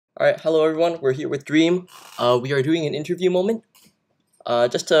Alright, hello everyone, we're here with Dream. We are doing an interview moment.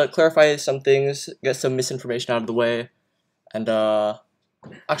 Just to clarify some things, get some misinformation out of the way. And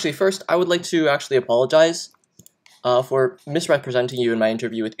actually first, I would like to actually apologize for misrepresenting you in my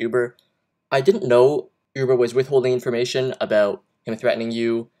interview with Uber. I didn't know Uber was withholding information about him threatening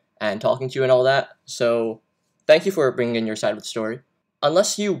you and talking to you and all that, so thank you for bringing in your side of the story.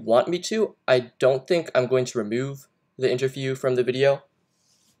 Unless you want me to, I don't think I'm going to remove the interview from the video,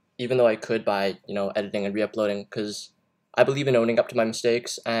 even though I could by, editing and re-uploading, because I believe in owning up to my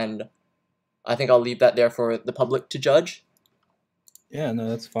mistakes, and I think I'll leave that there for the public to judge. Yeah, no,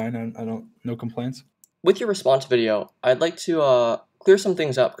 that's fine. I don't, no complaints. With your response video, I'd like to clear some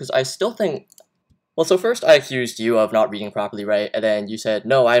things up, because I still think, well, so first I accused you of not reading properly, right? And then you said,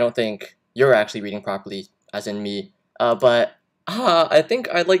 no, I don't think you're actually reading properly, as in me. But I think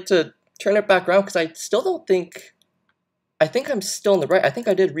I'd like to turn it back around, because I still don't think, I think I'm still in the right. I think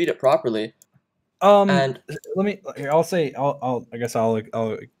I did read it properly. And let me. I guess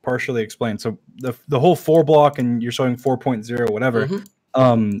I'll partially explain. So the whole 4 block, and you're showing 4.0 whatever.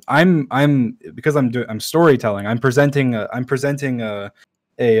 Mm-hmm. I'm storytelling. I'm presenting a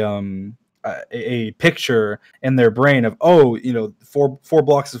picture in their brain of, four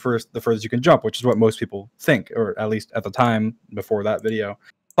blocks is the furthest you can jump, which is what most people think, or at least at the time before that video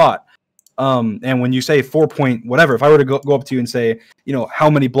thought. And when you say 4 point whatever, if I were to go up to you and say, how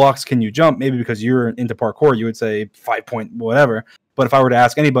many blocks can you jump? Maybe because you're into parkour, you would say 5 point whatever. But if I were to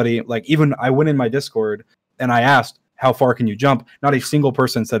ask anybody, like even I went in my Discord and I asked, how far can you jump? Not a single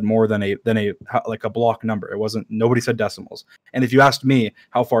person said more than a block number. It wasn't, nobody said decimals. And if you asked me,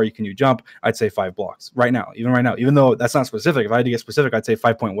 how far can you jump? I'd say 5 blocks right now, even though that's not specific. If I had to get specific, I'd say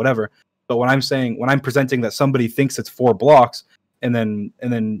 5 point whatever. But when I'm presenting that somebody thinks it's 4 blocks, and then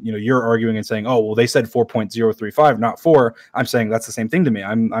you're arguing and saying, oh well, they said 4.035, not 4. I'm saying that's the same thing to me.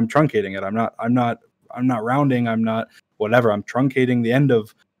 I'm truncating it. I'm not rounding. I'm not whatever. I'm truncating the end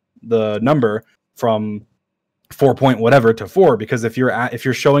of the number from 4 point whatever to 4, because if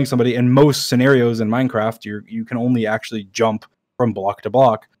you're showing somebody, in most scenarios in Minecraft, you can only actually jump from block to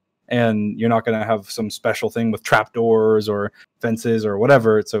block, and you're not going to have some special thing with trapdoors or fences or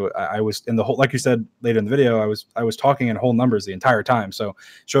whatever. So I was in the whole, like you said later in the video, I was talking in whole numbers the entire time. So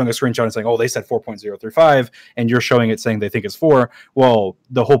showing a screenshot and saying, oh, they said 4.035, and you're showing it saying they think it's 4. Well,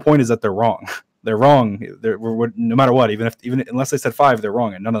 the whole point is that they're wrong. They're wrong. No matter what, even unless they said 5, they're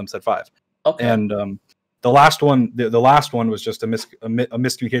wrong, and none of them said 5. Okay. And the last one was just a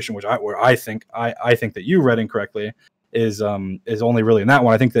miscommunication, where I think that you read incorrectly. Is only really in that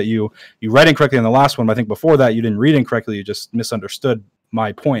one. I think that you read incorrectly in the last one, but I think before that you didn't read incorrectly. You just misunderstood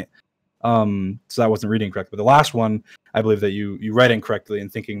my point. So that wasn't reading correctly. But the last one, I believe that you read incorrectly in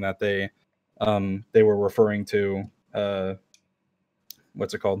thinking that they were referring to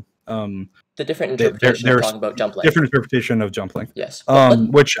what's it called? The different interpretation of talking about jump length. Different interpretation of jump length. Yes.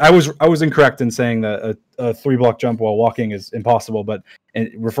 Which I was incorrect in saying that a 3 block jump while walking is impossible, but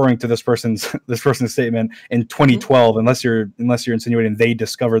referring to this person's statement in 2012, unless you're insinuating they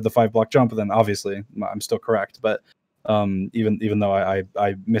discovered the 5 block jump, then obviously I'm still correct. But even though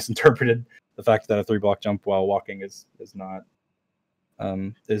I misinterpreted the fact that a 3 block jump while walking is not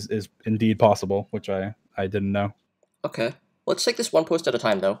is indeed possible, which I didn't know. Okay. Let's take this one post at a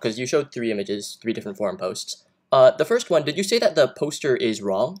time, though, because you showed 3 images, 3 different forum posts. The first one, did you say that the poster is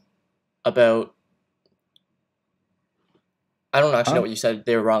wrong about... I don't actually know what you said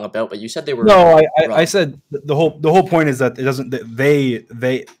they were wrong about, but you said they were wrong. I said the whole point is that it doesn't... They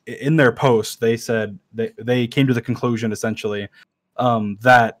in their post, they said they came to the conclusion, essentially,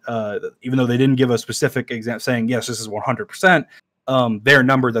 that even though they didn't give a specific example saying, yes, this is 100%, their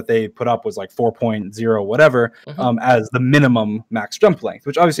number that they put up was like 4.0 whatever, as the minimum max jump length,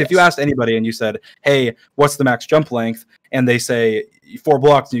 which obviously, yes, if you asked anybody and you said, hey, what's the max jump length, and they say 4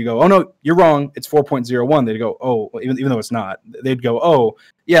 blocks, and you go, oh no, you're wrong, it's 4.01, they'd go, oh, even though it's not, they'd go, oh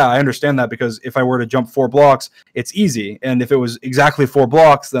yeah, I understand that, because if I were to jump 4 blocks, it's easy, and if it was exactly 4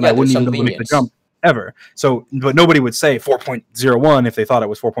 blocks, then I wouldn't even be able to make the jump ever. So, but nobody would say 4.01 if they thought it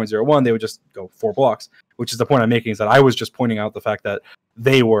was 4.01. They would just go 4 blocks, which is the point I'm making, is that I was just pointing out the fact that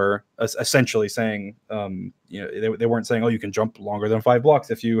they were essentially saying, they weren't saying, oh, you can jump longer than 5 blocks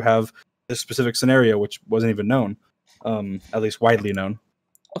if you have this specific scenario, which wasn't even known, at least widely known.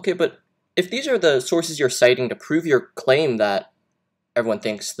 Okay, but if these are the sources you're citing to prove your claim that everyone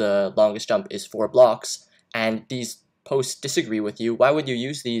thinks the longest jump is 4 blocks, and these posts disagree with you, why would you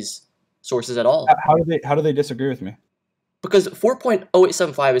use these sources at all? How do they disagree with me? Because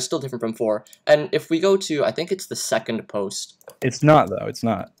 4.0875 is still different from 4. And if we go to, I think it's the second post. It's not, though. It's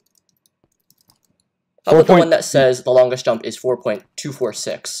not. How about the one that says the longest jump is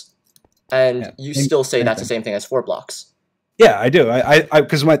 4.246, and you still say that's the same thing as 4 blocks? Yeah, I do.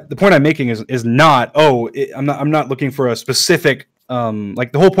 Because the point I'm making is not, I'm not looking for a specific,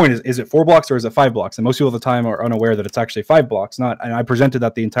 like the whole point is it 4 blocks or is it 5 blocks? And most people at the time are unaware that it's actually 5 blocks. And I presented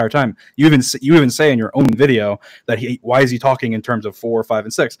that the entire time. You even say in your own video that why is he talking in terms of 4, 5,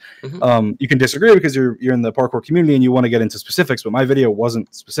 and 6? Mm-hmm. You can disagree because you're in the parkour community and you want to get into specifics, but my video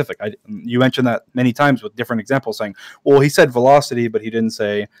wasn't specific. You mentioned that many times with different examples, saying, well, he said velocity, but he didn't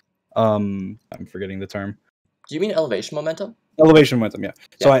say, I'm forgetting the term. Do you mean elevation momentum? Elevation momentum, yeah.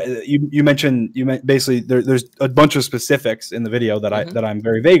 So you mentioned basically there's a bunch of specifics in the video that that I'm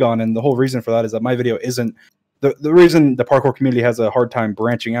very vague on, and the whole reason for that is that my video isn't the reason the parkour community has a hard time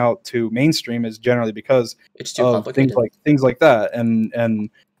branching out to mainstream is generally because it's too complicated. things like that. And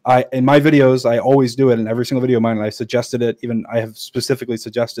I in my videos I always do it in every single video of mine, and I suggested it. Even I have specifically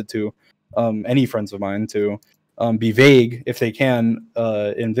suggested to any friends of mine to be vague if they can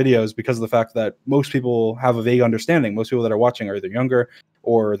in videos, because of the fact that most people have a vague understanding. Most people that are watching are either younger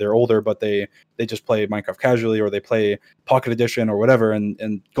or they're older, but they just play Minecraft casually, or they play Pocket Edition or whatever,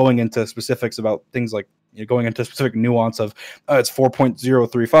 and going into specifics about things like going into specific nuance of it's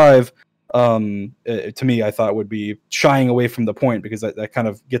 4.035 to me I thought would be shying away from the point, because that kind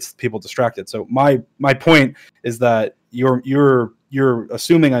of gets people distracted. So my point is that you're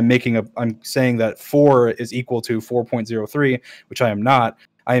assuming I'm saying that 4 is equal to 4.03, which I am not.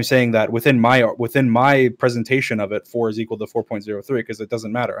 I am saying that within my presentation of it, 4 is equal to 4.03, because it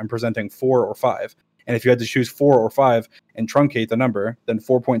doesn't matter. I'm presenting 4 or 5. And if you had to choose 4 or 5 and truncate the number, then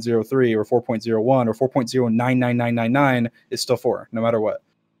 4.03 or 4.01 or 4.099999 is still 4, no matter what.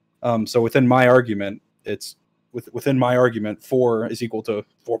 So within my argument, within my argument, 4 is equal to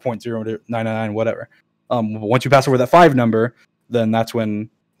 4.0999, whatever. Once you pass over that 5 number, then that's when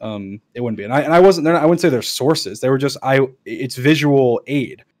it wouldn't be. And I wasn't there. I wouldn't say they're sources. They were just it's visual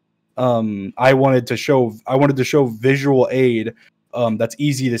aid. I wanted to show visual aid that's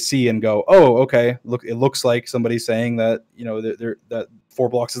easy to see and go, oh, okay. Look, it looks like somebody's saying that that 4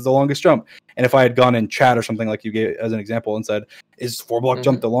 blocks is the longest jump. And if I had gone in chat or something like you gave as an example and said, is 4 block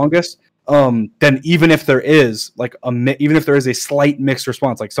jump the longest? Then even if there is a slight mixed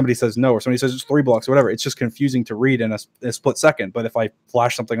response, like somebody says no, or somebody says it's 3 blocks or whatever, it's just confusing to read in a split second. But if I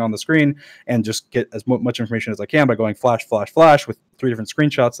flash something on the screen and just get as much information as I can by going flash, flash, flash with 3 different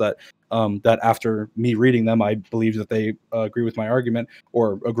screenshots that after me reading them, I believe that they agree with my argument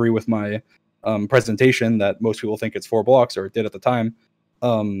or agree with my presentation that most people think it's 4 blocks, or it did at the time,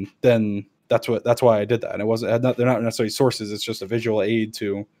 then that's why I did that. And they're not necessarily sources. It's just a visual aid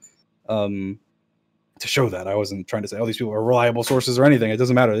to show that. I wasn't trying to say, oh, these people are reliable sources or anything. It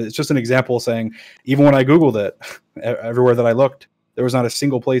doesn't matter. It's just an example saying, even when I Googled it, everywhere that I looked, there was not a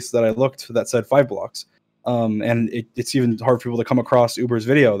single place that I looked that said 5 blocks. And it's even hard for people to come across Uber's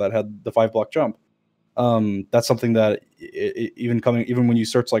video that had the 5 block jump. That's something that even when you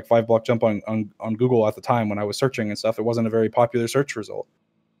search like 5 block jump on Google at the time when I was searching and stuff, it wasn't a very popular search result.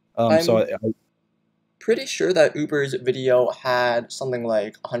 I'm pretty sure that Uber's video had something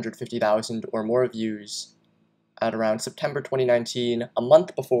like 150,000 or more views at around September 2019, a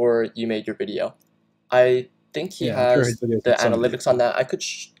month before you made your video. I think he has the analytics on that. I could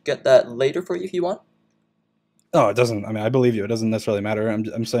get that later for you if you want. No, it doesn't. I mean, I believe you. It doesn't necessarily matter.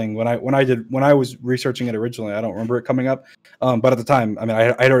 I'm saying when I was researching it originally, I don't remember it coming up. But at the time, I mean,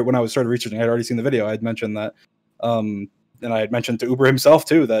 when I started researching, I had already seen the video. I had mentioned that. And I had mentioned to Uber himself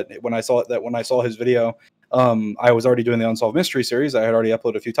too that when I saw his video, I was already doing the Unsolved Mystery series. I had already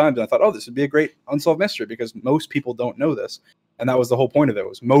uploaded a few times, and I thought, oh, this would be a great Unsolved Mystery, because most people don't know this, and that was the whole point of it.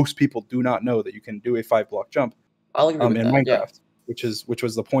 Was most people do not know that you can do a 5 block jump in Minecraft, which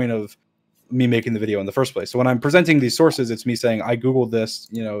was the point of me making the video in the first place. So when I'm presenting these sources, it's me saying I Googled this.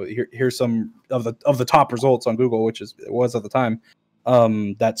 Here's some of the top results on Google, which it was at the time,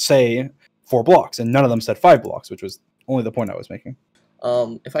 that say 4 blocks, and none of them said 5 blocks, which was only the point I was making.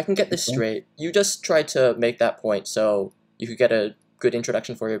 If I can get this straight, you just tried to make that point so you could get a good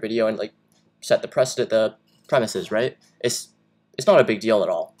introduction for your video and like set the premises, right? It's not a big deal at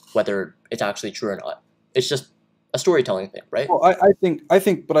all whether it's actually true or not. It's just a storytelling thing, right? Well, I think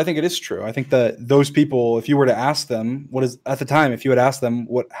it is true. I think that those people, if you were to ask them if you had asked them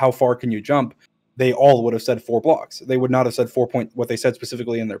how far can you jump, they all would have said 4 blocks. They would not have said what they said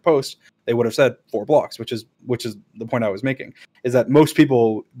specifically in their post. They would have said 4 blocks, which is the point I was making, is that most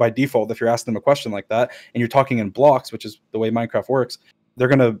people by default, if you're asking them a question like that and you're talking in blocks, which is the way Minecraft works, they're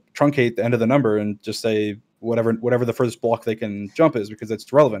going to truncate the end of the number and just say whatever the furthest block they can jump is, because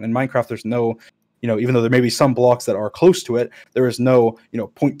it's relevant. In Minecraft, there's no even though there may be some blocks that are close to it, there is no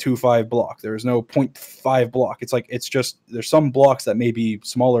 0.25 block. There is no 0.5 block. It's like there's some blocks that may be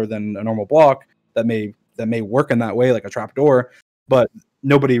smaller than a normal block that may work in that way, like a trapdoor. But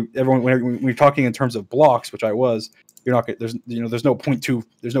everyone, when you're talking in terms of blocks, which I was, you're not there's no 0.2,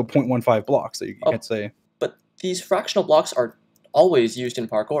 there's no 0.15 blocks that you can't say. But these fractional blocks are always used in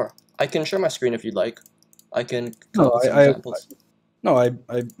parkour. I can share my screen if you'd like. I can come up with some examples. I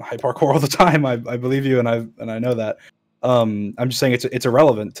parkour all the time. I believe you, and I know that. I'm just saying it's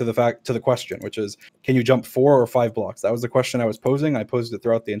irrelevant to the question, which is, can you jump 4 or 5 blocks? That was the question I was posing. I posed it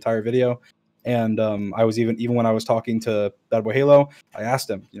throughout the entire video, and I was even when I was talking to Bad Boy Halo, I asked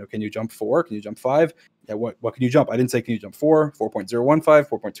him, can you jump 4? Can you jump 5? Yeah, what can you jump? I didn't say can you jump 4, 4.015,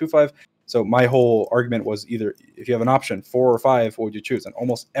 4.25. So my whole argument was either if you have an option 4 or 5, what would you choose? And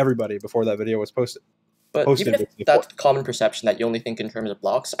almost everybody before that video was posted. But even if that's common perception that you only think in terms of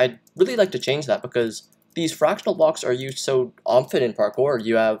blocks, I'd really like to change that, because these fractional blocks are used so often in parkour.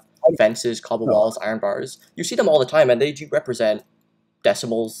 You have fences, cobble walls, iron bars. You see them all the time, and they do represent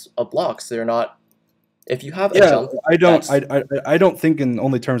decimals of blocks. They're not. If you have a jump, I don't think in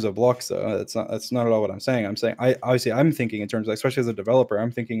only terms of blocks though. That's not at all what I'm saying. I'm saying I'm thinking in terms of, especially as a developer,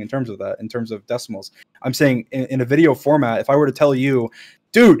 I'm thinking in terms of that, in terms of decimals. I'm saying in a video format, if I were to tell you,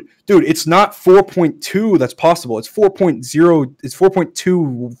 dude, it's not 4.2 that's possible. It's 4.0. It's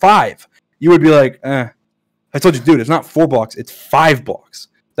 4.25. You would be like, I told you, dude, it's not 4 blocks. It's 5 blocks.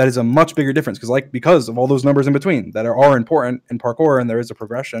 That is a much bigger difference because of all those numbers in between that are important in parkour, and there is a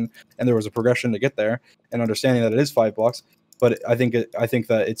progression, and there was a progression to get there, and understanding that it is 5 blocks. But I think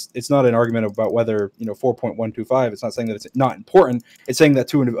that it's not an argument about whether 4.125. It's not saying that it's not important. It's saying that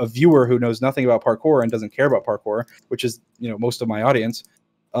to a viewer who knows nothing about parkour and doesn't care about parkour, which is most of my audience,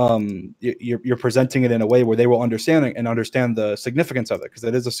 you're presenting it in a way where they will understand the significance of it, because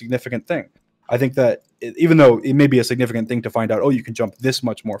it is a significant thing. I think that even though it may be a significant thing to find out, you can jump this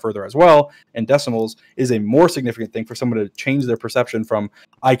much more further as well, and decimals is a more significant thing for someone to change their perception from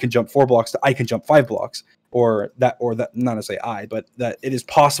I can jump 4 blocks to I can jump 5 blocks, or that not to say but that it is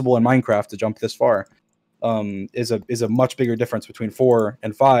possible in Minecraft to jump this far, is a much bigger difference between 4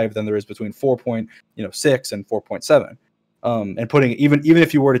 and 5 than there is between 4.6 and 4.7. And putting even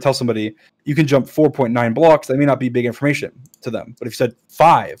if you were to tell somebody you can jump 4.9 blocks, that may not be big information to them. But if you said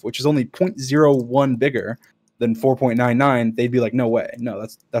 5, which is only 0.01 bigger than 4.99, they'd be like, no way, no,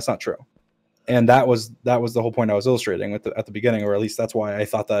 that's not true. And that was the whole point I was illustrating at the beginning, or at least that's why I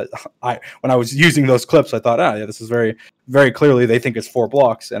thought that when I was using those clips, I thought, yeah, this is very, very clearly they think it's 4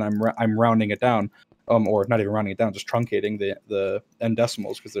 blocks, and I'm rounding it down, or not even rounding it down, just truncating the end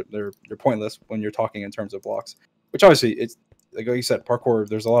decimals, because they're pointless when you're talking in terms of blocks. Which obviously, it's like you said, parkour.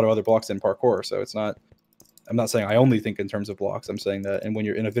 There's a lot of other blocks in parkour, so it's not. I'm not saying I only think in terms of blocks. I'm saying that, and when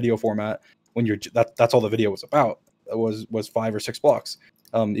you're in a video format, that's all the video was about. Was 5 or 6 blocks.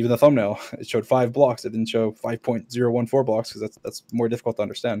 Even the thumbnail, it showed 5 blocks. It didn't show 5.014 blocks, because that's more difficult to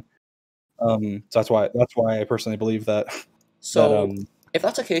understand. So that's why I personally believe that. So if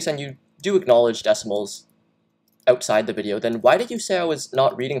that's the case, and you do acknowledge decimals outside the video, then why did you say I was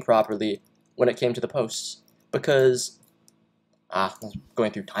not reading properly when it came to the posts? Because I was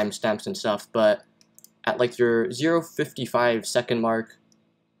going through timestamps and stuff, but at like your 0.55 second mark,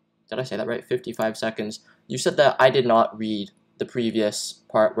 did I say that right? 55 seconds. You said that I did not read the previous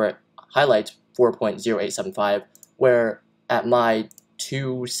part where it highlights 4.0875, where at my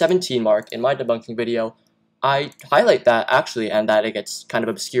 2:17 mark in my debunking video, I highlight that actually, and that it gets kind of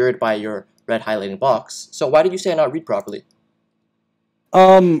obscured by your red highlighting box. So why did you say I not read properly?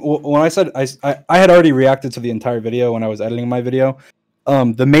 When I said I had already reacted to the entire video when I was editing my video.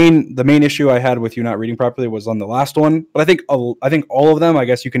 The main issue I had with you not reading properly was on the last one, but I think all of them, I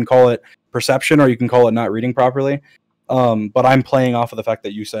guess you can call it perception, or you can call it not reading properly. But I'm playing off of the fact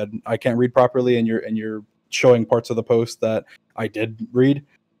that you said I can't read properly, and you're showing parts of the post that I did read.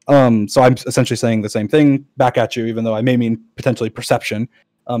 So I'm essentially saying the same thing back at you, even though I may mean potentially perception,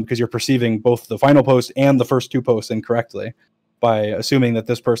 because you're perceiving both the final post and the first 2 posts incorrectly, by assuming that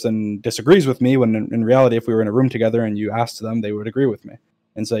this person disagrees with me, when in reality, if we were in a room together and you asked them, they would agree with me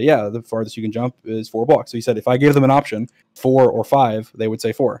and say, yeah, the farthest you can jump is 4 blocks. So he said if I gave them an option, 4 or 5, they would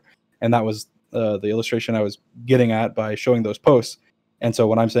say 4. And that was the illustration I was getting at by showing those posts. And so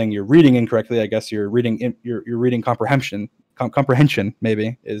when I'm saying you're reading incorrectly, I guess you're reading comprehension. Comprehension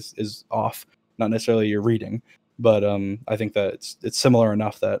maybe is off, not necessarily your reading. But I think that it's similar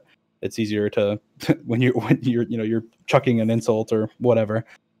enough that it's easier to when you're chucking an insult or whatever,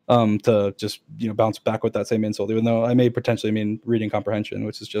 to just bounce back with that same insult, even though I may potentially mean reading comprehension,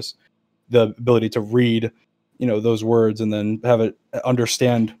 which is just the ability to read those words and then have it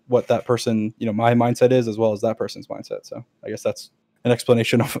understand what that person, my mindset is, as well as that person's mindset. So I guess that's an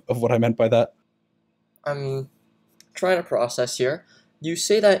explanation of what I meant by that. I'm trying to process here. You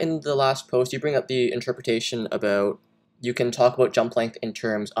say that in the last post, you bring up the interpretation about you can talk about jump length in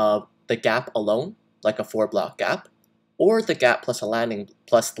terms of the gap alone, like a 4-block gap, or the gap plus the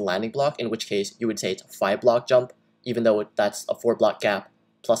landing block, in which case you would say it's a 5-block jump, even though that's a 4-block gap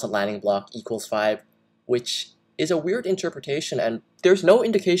plus a landing block equals 5, which is a weird interpretation, and there's no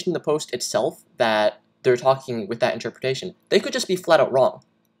indication in the post itself that they're talking with that interpretation. They could just be flat out wrong.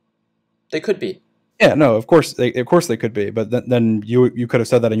 They could be. Yeah, no, of course they could be, but then you could have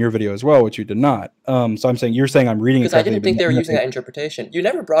said that in your video as well, which you did not. So I'm saying, you're saying I'm reading it because I didn't think they were using that interpretation. You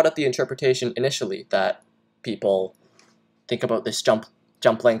never brought up the interpretation initially that people think about this jump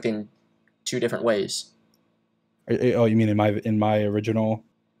length in 2 different ways. Oh, you mean in my original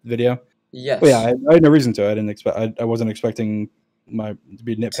video? Yes. Well, yeah, I had no reason to. I didn't expect. I wasn't expecting to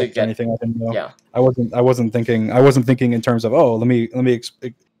be nitpicked or anything. I didn't know. Yeah. I wasn't thinking in terms of, let me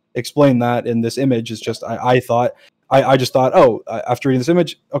explain that in this image. It's just I just thought, after reading this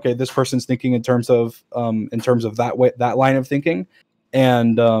image, okay, this person's thinking in terms of that line of thinking,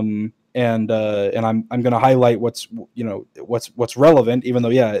 and I'm going to highlight what's relevant, even though,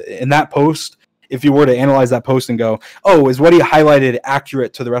 yeah, in that post, if you were to analyze that post and go, is what he highlighted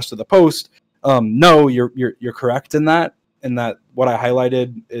accurate to the rest of the post? No, you're correct in that what I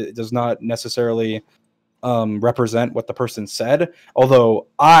highlighted, it does not necessarily represent what the person said. Although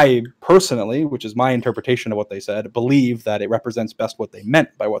I personally, which is my interpretation of what they said, believe that it represents best what they meant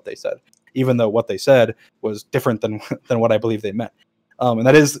by what they said, even though what they said was different than what I believe they meant. And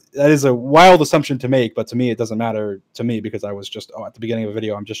that is a wild assumption to make, but to me, it doesn't matter to me, because I was just, at the beginning of a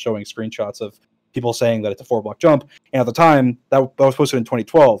video, I'm just showing screenshots of people saying that it's a 4-block jump. And at the time, that was posted in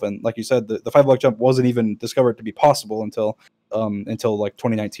 2012. And like you said, the 5-block jump wasn't even discovered to be possible until like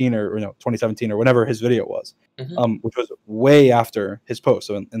 2019 or 2017 or whenever his video was, which was way after his post.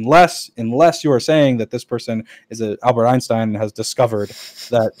 So unless you are saying that this person is Albert Einstein and has discovered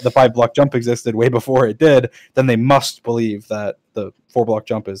that the 5-block jump existed way before it did, then they must believe that the 4-block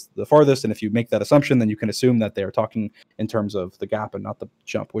jump is the farthest. And if you make that assumption, then you can assume that they are talking in terms of the gap and not the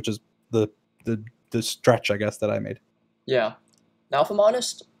jump, which is the stretch, I guess, that I made. Yeah. Now, if I'm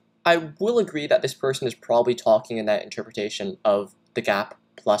honest, I will agree that this person is probably talking in that interpretation of the gap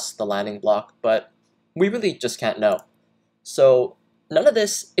plus the landing block, but we really just can't know. So none of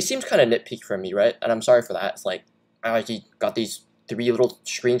this, it seems kind of nitpicky for me, right? And I'm sorry for that. It's like, he got these 3 little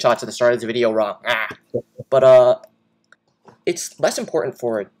screenshots at the start of the video wrong. But it's less important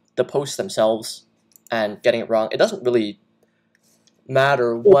for the posts themselves and getting it wrong. It doesn't really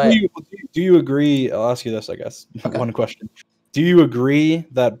matter what. Do you agree? I'll ask you this, I guess. Okay. One question. Do you agree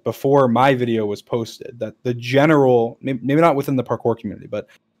that before my video was posted, that the general, maybe not within the parkour community, but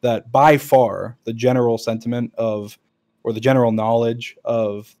that by far the general sentiment of, or the general knowledge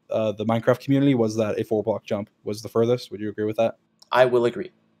of the Minecraft community was that a 4-block jump was the furthest? Would you agree with that? I will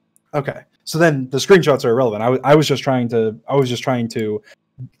agree. Okay, so then the screenshots are irrelevant. I was just trying to,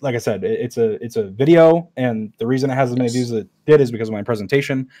 like I said, it's a video, and the reason it has as many views as it did is because of my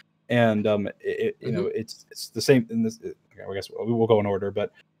presentation, and it's the same in this. Okay, I guess we'll go in order,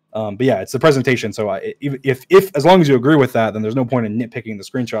 but yeah, it's the presentation. So if as long as you agree with that, then there's no point in nitpicking the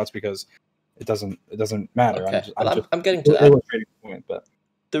screenshots, because it doesn't matter. Okay, I'm getting to that. Illustrating the point, but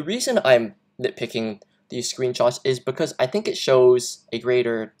the reason I'm nitpicking these screenshots is because I think it shows a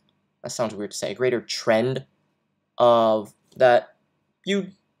greater, that sounds weird to say, a greater trend of that you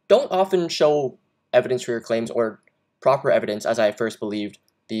don't often show evidence for your claims, or proper evidence, as I first believed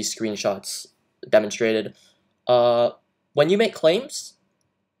these screenshots demonstrated. When you make claims,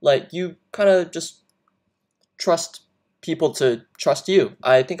 like, you kind of just trust people to trust you.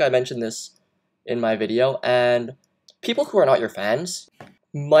 I think I mentioned this in my video, and people who are not your fans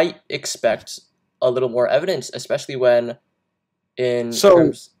might expect a little more evidence, especially when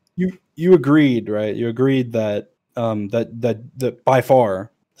you agreed, right? You agreed that that by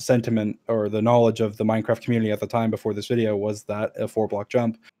far the sentiment or the knowledge of the Minecraft community at the time before this video was that a 4-block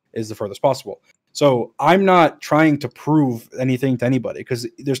jump is the furthest possible. So I'm not trying to prove anything to anybody, because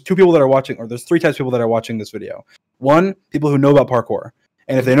there's 2 people that are watching, or there's 3 types of people that are watching this video. 1, people who know about parkour.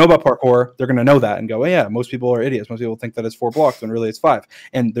 And if they know about parkour, they're going to know that and go, yeah, most people are idiots. Most people think that it's 4 blocks when really it's 5.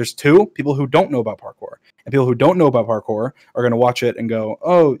 And there's 2 people who don't know about parkour. And people who don't know about parkour are going to watch it and go,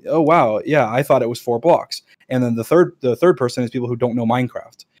 oh wow, yeah, I thought it was 4 blocks. And then the third person is people who don't know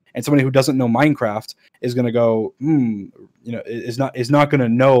Minecraft. and somebody who doesn't know Minecraft is going to go, is not going to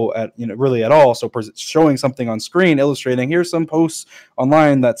know at really at all. So showing something on screen, illustrating here's some posts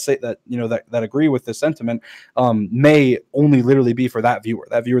online that say that that agree with this sentiment, may only literally be for that viewer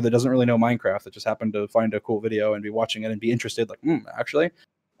that doesn't really know Minecraft, that just happened to find a cool video and be watching it and be interested, like actually.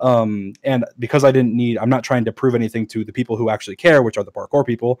 And because I'm not trying to prove anything to the people who actually care, which are the parkour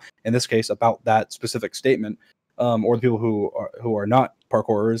people in this case, about that specific statement, or the people who are not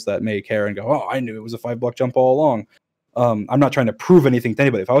parkourers that may care and go, oh, I knew it was a 5-block jump all along. I'm not trying to prove anything to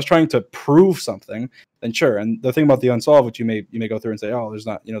anybody. If I was trying to prove something, then sure. And the thing about the Unsolved, which you may go through and say, oh, there's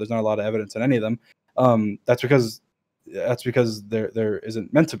not a lot of evidence in any of them. That's because there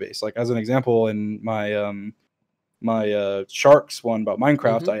isn't meant to be. So, like, as an example, in my sharks one about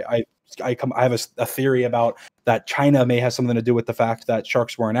Minecraft, I have a theory about that China may have something to do with the fact that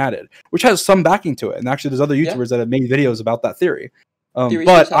sharks weren't added, which has some backing to it. And actually, there's other YouTubers that have made videos about that theory.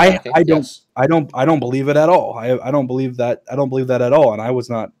 But I don't believe it at all. I don't believe that at all. And I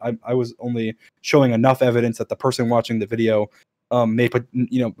was only showing enough evidence that the person watching the video may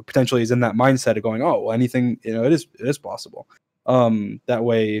potentially is in that mindset of going, oh, well, anything, it is possible. That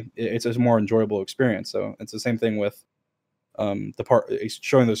way it's a more enjoyable experience. So it's the same thing with the part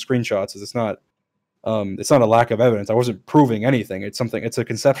showing those screenshots. Is it's not a lack of evidence. I wasn't proving anything. It's a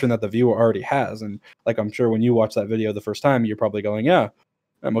conception that the viewer already has. And like, I'm sure when you watch that video the first time, you're probably going, yeah,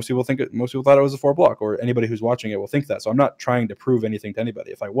 most people thought it was a 4-block, or anybody who's watching it will think that. So I'm not trying to prove anything to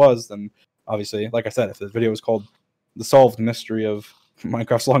anybody. If I was, then obviously, like I said, if the video was called The Solved Mystery of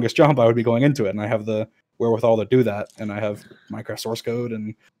Minecraft's Longest Jump, I would be going into it, and I have the wherewithal to do that, and I have Minecraft source code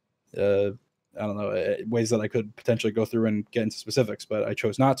and I don't know, ways that I could potentially go through and get into specifics, but I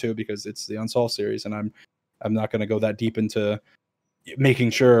chose not to because it's the Unsolved series, and I'm not going to go that deep into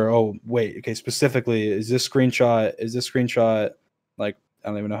making sure, oh wait, okay, specifically is this screenshot like, I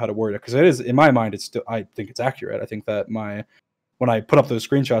don't even know how to word it, because it is, in my mind, I think it's accurate. I think that when I put up those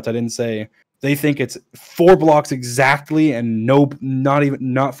screenshots, I didn't say they think it's 4 blocks exactly and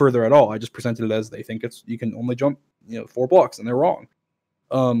not further at all. I just presented it as they think you can only jump 4 blocks, and they're wrong.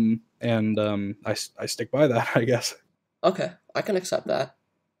 I stick by that, I guess. Okay, I can accept that.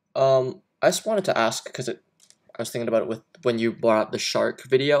 I just wanted to ask, because I was thinking about it when you brought up the shark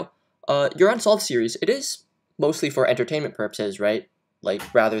video. Your Unsolved series, it is mostly for entertainment purposes, right? Like,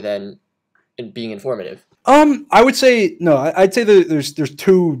 rather than being informative. I would say no. I'd say that there's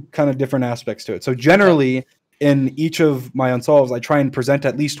 2 kind of different aspects to it. So generally, in each of my Unsolveds, I try and present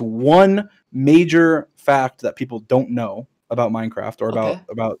at least one major fact that people don't know about Minecraft or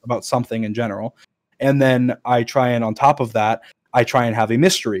about something in general, and then I try and, on top of that, I try and have a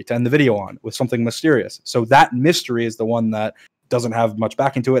mystery to end the video on with something mysterious. So that mystery is the one that doesn't have much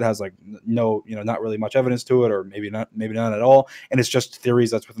backing to it, has like no, not really much evidence to it, or maybe none at all, and it's just theories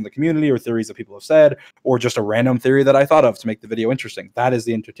that's within the community, or theories that people have said, or just a random theory that I thought of to make the video interesting. That is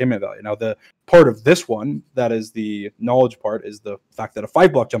the entertainment value. Now, the part of this one that is the knowledge part is the fact that a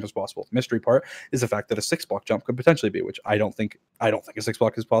 5-block jump is possible. The mystery part is the fact that a 6-block jump could potentially be, which I don't think a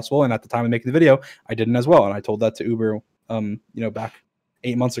 6-block is possible, and at the time of making the video, I didn't as well, and I told that to Uber back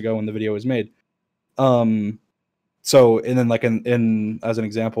 8 months ago when the video was made. So, and then like in as an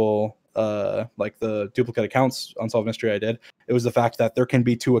example, like the duplicate accounts Unsolved Mystery I did, it was the fact that there can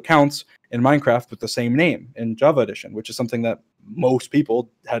be 2 accounts in Minecraft with the same name in Java Edition, which is something that most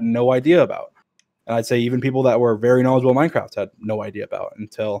people had no idea about. And I'd say even people that were very knowledgeable Minecraft had no idea about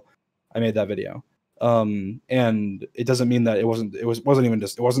until I made that video. And it doesn't mean that it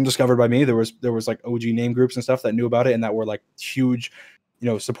wasn't discovered by me. There was like OG name groups and stuff that knew about it and that were like huge,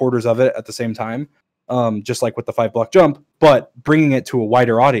 supporters of it at the same time. Just like with the 5-block jump, but bringing it to a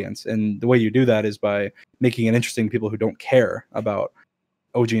wider audience. And the way you do that is by making it interesting to people who don't care about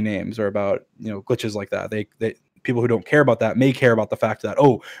OG names or about, glitches like that. They people who don't care about that may care about the fact that,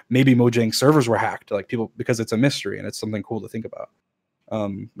 oh, maybe Mojang servers were hacked, like people, because it's a mystery and it's something cool to think about.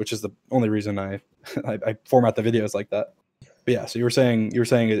 Which is the only reason I format the videos like that. But yeah, so you were saying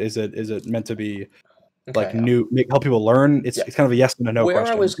is it meant to be like new, help people learn? It's kind of a yes and a no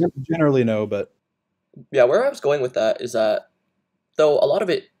question. Generally no, but yeah, where I was going with that is that though a lot of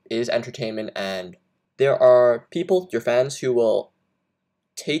it is entertainment, and there are people, your fans, who will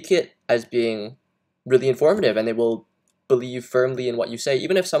take it as being really informative, and they will believe firmly in what you say,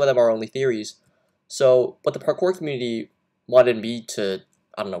 even if some of them are only theories. So what the parkour community wanted me to,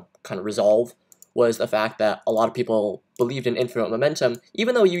 I don't know, kind of resolve was the fact that a lot of people believed in infinite momentum,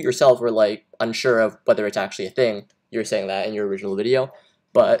 even though you yourself were like unsure of whether it's actually a thing. You were saying that in your original video,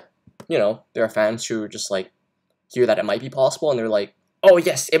 but there are fans who just like hear that it might be possible, and they're like, oh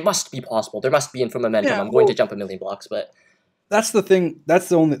yes, it must be possible. There must be infinite momentum. I'm going to jump 1,000,000 blocks, but That's the thing. That's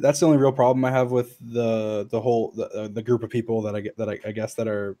the only real problem I have with the group of people that I guess that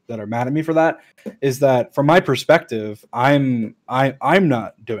are mad at me for that, is that from my perspective, I'm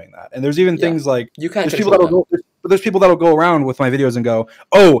not doing that. And there's even things like you can't there's people control them. there's people that'll go around with my videos and go,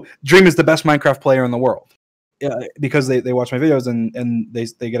 "Oh, Dream is the best Minecraft player in the world." Yeah, because they watch my videos and they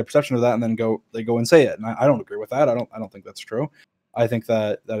get a perception of that and then they go and say it. And I don't agree with that. I don't think that's true. I think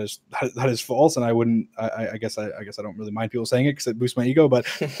that is false, and I guess I don't really mind people saying it because it boosts my ego, but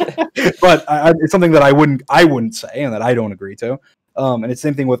it's something that I wouldn't say and that I don't agree to. And it's the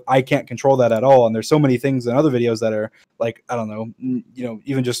same thing with I can't control that at all. And there's so many things in other videos that are like, I don't know,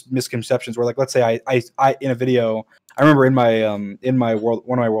 even just misconceptions where, like, let's say I in a video, I remember in my one of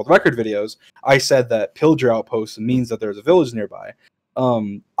my world record videos, I said that pillager outpost means that there's a village nearby.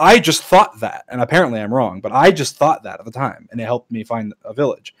 I just thought that, and apparently I'm wrong, but I just thought that at the time, and it helped me find a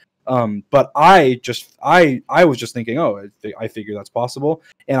village. But I was just thinking, oh, I figure that's possible,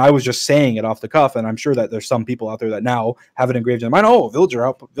 and I was just saying it off the cuff. And I'm sure that there's some people out there that now have it engraved in their mind. Oh, villager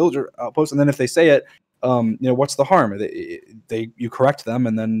outpost, and then if they say it, what's the harm? You correct them,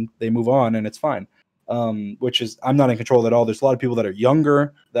 and then they move on, and it's fine. Which is, I'm not in control at all. There's a lot of people that are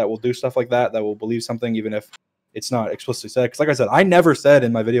younger that will do stuff like that will believe something even if it's not explicitly said. Because like I said, I never said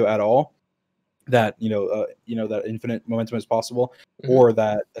in my video at all that that infinite momentum is possible, or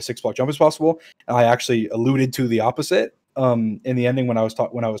that a 6-block jump is possible. And I actually alluded to the opposite in the ending when I was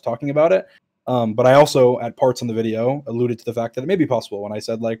talking about it. But I also, at parts in the video, alluded to the fact that it may be possible. When I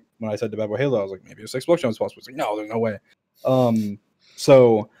said to Bad Boy Halo, I was like, maybe a 6-block jump is possible. It's like, no, there's no way.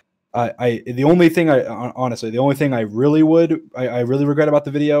 So the only thing I really regret about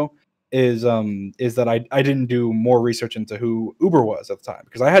the video is that I didn't do more research into who Uber was at the time,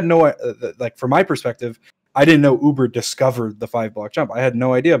 because I had no from my perspective, I didn't know Uber discovered the 5-block jump. I had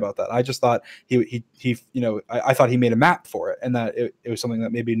no idea about that. I just thought he I thought he made a map for it, and that it was something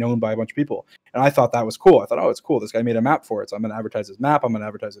that may be known by a bunch of people. And I thought that was cool. I thought, oh, it's cool. This guy made a map for it, so I'm going to advertise his map. I'm going to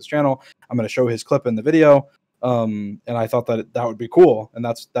advertise his channel. I'm going to show his clip in the video. And I thought that would be cool, and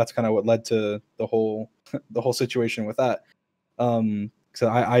that's kind of what led to the whole situation with that. So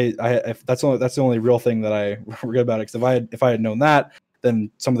that's the only real thing that I regret about it. Because if I had known that,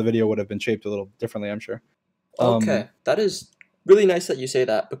 then some of the video would have been shaped a little differently, I'm sure. Okay, that is really nice that you say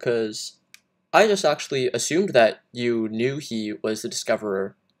that, because I just actually assumed that you knew he was the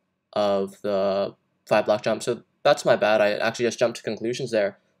discoverer of the 5-block jump. So that's my bad. I actually just jumped to conclusions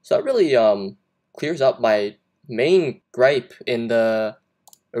there. So that really clears up my main gripe in the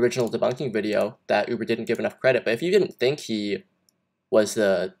original debunking video, that Uber didn't give enough credit. But if you didn't think he was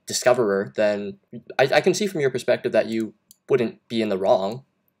the discoverer, then I can see from your perspective that you wouldn't be in the wrong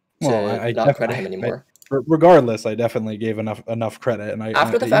to not credit him anymore. Regardless, I definitely gave enough credit, and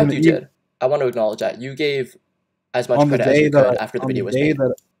after the fact you did. I want to acknowledge that you gave as much credit as you could after the video was made.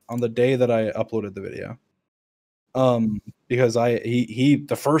 On the day that I uploaded the video, because he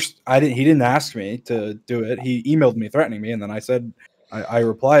didn't ask me to do it. He emailed me threatening me, and then I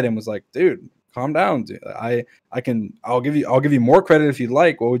replied and was like, dude, calm down, dude. I'll give you more credit if you'd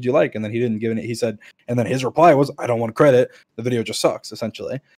like. What would you like? And then he didn't give it. He said, and then his reply was, I don't want credit. The video just sucks,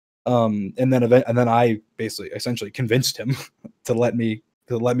 essentially. And then I basically essentially convinced him to let me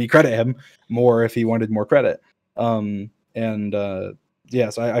credit him more if he wanted more credit. So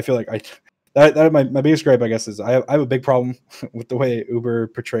I feel like my biggest gripe, I guess, is I have a big problem with the way Uber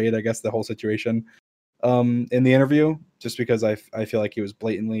portrayed, I guess, the whole situation in the interview, just because I feel like he was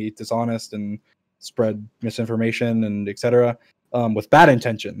blatantly dishonest and spread misinformation and etc. With bad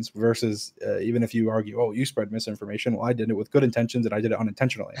intentions, versus even if you argue, oh, you spread misinformation, well, I did it with good intentions and I did it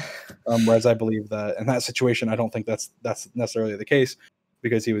unintentionally. Whereas I believe that in that situation, I don't think that's necessarily the case,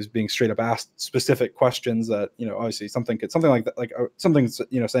 because he was being straight up asked specific questions that, obviously something like that, like something's,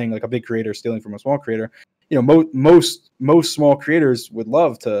 saying like a big creator stealing from a small creator. Most small creators would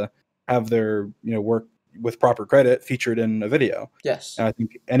love to have their work with proper credit featured in a video. Yes. And I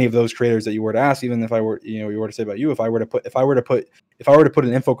think any of those creators that you were to ask, even if I were, you were to say about you, if I were to put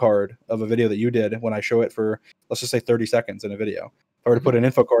an info card of a video that you did, when I show it for, let's just say 30 seconds in a video, if I were to put an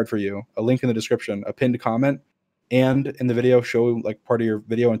info card for you, a link in the description, a pinned comment, and in the video show like part of your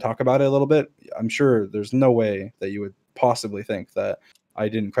video and talk about it a little bit, I'm sure there's no way that you would possibly think that I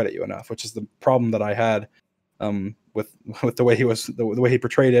didn't credit you enough, which is the problem that I had with the way the way he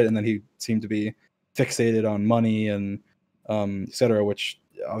portrayed it. And then he seemed to be fixated on money and etc., which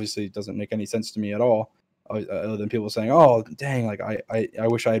obviously doesn't make any sense to me at all, other than people saying, oh dang, like I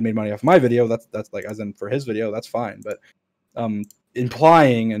wish I had made money off my video. That's like, as in for his video, that's fine. But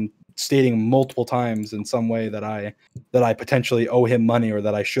implying and stating multiple times in some way that I potentially owe him money, or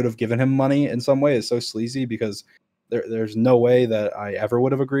that I should have given him money in some way, is so sleazy, because There's no way that I ever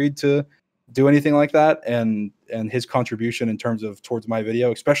would have agreed to do anything like that. And his contribution in terms of towards my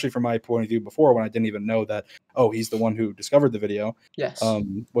video, especially from my point of view before, when I didn't even know that, oh, he's the one who discovered the video, Yes.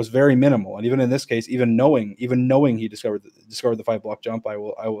 was very minimal. And even in this case, even knowing he discovered the 5-block jump, I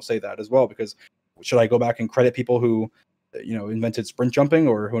will say that as well, because should I go back and credit people who, you know, invented sprint jumping,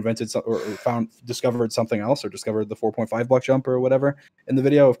 or who invented discovered something else, or discovered the 4.5 block jump or whatever in the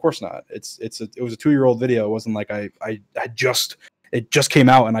video? Of course not. It was a 2-year-old video. It wasn't like it just came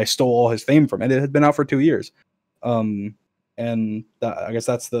out and I stole all his fame from it. It had been out for 2 years. And I guess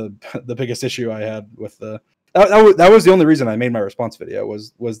that's the biggest issue I had with the. That was the only reason I made my response video,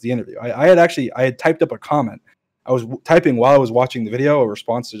 was the interview. I had typed up a comment. I was typing while I was watching the video, a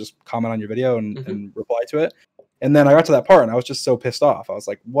response to just comment on your video and reply to it. And then I got to that part and I was just so pissed off. I was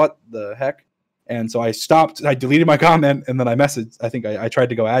like, what the heck? And so I stopped, I deleted my comment, and then I messaged, I think I tried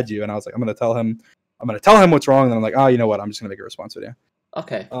to go add you, and I was like, I'm going to tell him what's wrong. And then I'm like, oh, you know what? I'm just going to make a response video.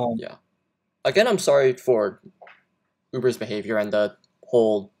 Okay. Yeah. Again, I'm sorry for Uber's behavior and the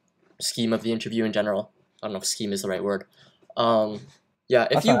whole scheme of the interview in general. I don't know if scheme is the right word. Yeah.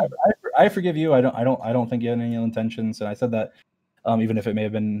 If I forgive you. I don't think you had any ill intentions, and I said that. Even if it may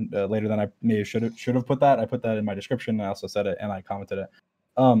have been later than I may should have put that. I put that in my description. I also said it and I commented it.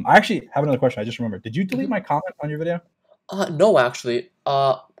 I actually have another question. I just remembered. Did you delete my comment on your video? No, actually.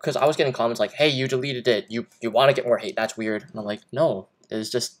 Because I was getting comments like, "Hey, you deleted it. You want to get more hate? That's weird." And I'm like, "No, it's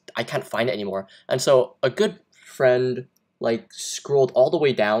just I can't find it anymore." And so a good friend like scrolled all the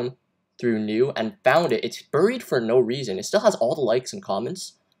way down through new and found it. It's buried for no reason. It still has all the likes and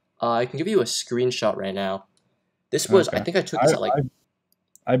comments. I can give you a screenshot right now. This was, okay. I think I took this at like.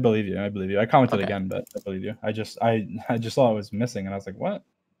 I believe you. I commented again, but I believe you. I just saw it was missing, and I was like, what?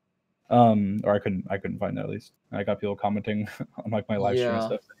 Or I couldn't find it, at least. And I got people commenting on like my live stream and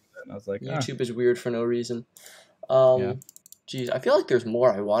stuff, and I was like, YouTube is weird for no reason. Geez, I feel like there's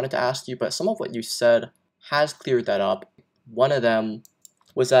more I wanted to ask you, but some of what you said has cleared that up. One of them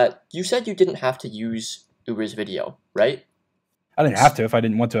was that you said you didn't have to use Uber's video, right? I didn't have to if I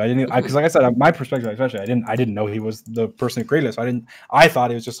didn't want to. I didn't, because like I said, my perspective, especially, I didn't know he was the person who created it. So I thought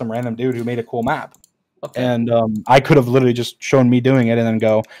he was just some random dude who made a cool map. Okay. And I could have literally just shown me doing it and then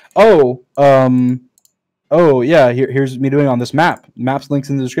go, oh yeah, here's me doing it on this map. Maps links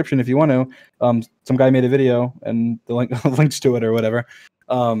in the description if you want to. Some guy made a video and the links to it or whatever.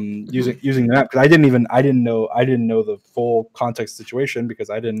 Using the map, because I didn't know the full context situation, because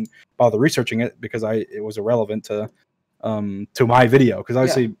I didn't bother researching it, because it was irrelevant to my video, because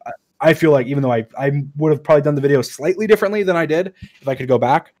obviously I feel like even though I would have probably done the video slightly differently than I did if I could go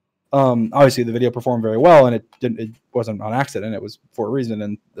back. Obviously the video performed very well, and it wasn't on accident. It was for a reason,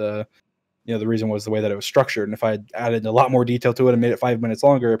 and the reason was the way that it was structured. And if I had added a lot more detail to it and made it 5 minutes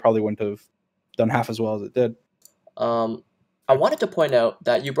longer, it probably wouldn't have done half as well as it did. I wanted to point out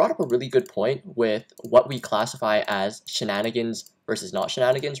that you brought up a really good point with what we classify as shenanigans versus not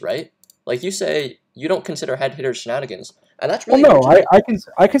shenanigans, right? Like you say, you don't consider head hitters shenanigans, and that's really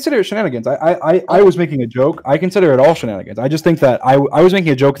I consider it shenanigans. I was making a joke. I consider it all shenanigans. I just think that I was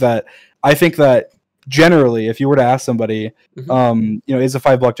making a joke that I think that generally, if you were to ask somebody, is a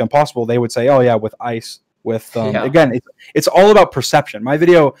 5-block jump possible? They would say, oh yeah, with ice. Again, it's all about perception. My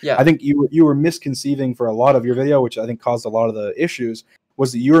video, I think you were misconceiving for a lot of your video, which I think caused a lot of the issues,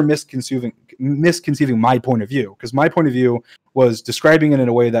 was that you were misconceiving my point of view, because my point of view was describing it in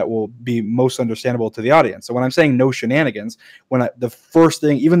a way that will be most understandable to the audience. So when I'm saying no shenanigans, the first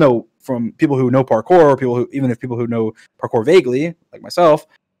thing, even though from people who know parkour, or even if people who know parkour vaguely, like myself,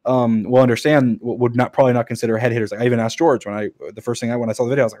 will understand, would probably not consider head hitters. Like I even asked George when I saw the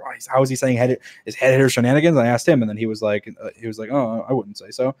video, I was like, oh, how is he saying head hitters shenanigans? And I asked him, and then he was like, oh, I wouldn't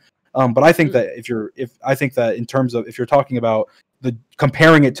say so. But I think that in terms of, if you're talking about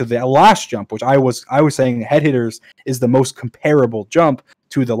comparing it to the last jump, which I was saying head hitters is the most comparable jump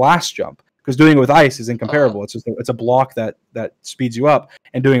to the last jump, because doing it with ice is incomparable. It's a block that speeds you up,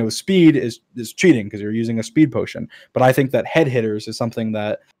 and doing it with speed is cheating, because you're using a speed potion. But I think that head hitters is something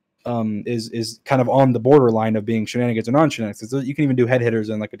that is kind of on the borderline of being shenanigans or non-shenanigans. You can even do head hitters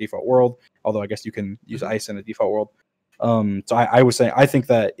in like a default world, although I guess you can use ice in a default world. So I was saying I think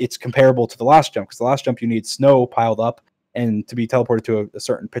that it's comparable to the last jump, because the last jump you need snow piled up and to be teleported to a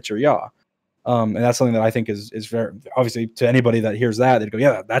certain pitch or yaw. And that's something that I think is very, obviously, to anybody that hears that, they'd go,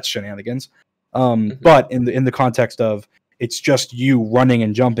 yeah, that's shenanigans. But in the context of, it's just you running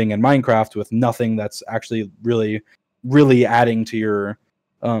and jumping in Minecraft with nothing that's actually really, really adding to your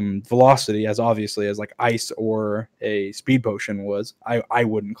velocity, as obviously as like ice or a speed potion was, I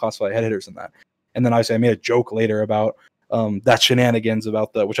wouldn't classify head hitters in that. And then I made a joke later about that shenanigans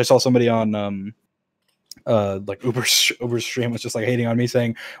about which I saw somebody on Uber's stream was just like hating on me,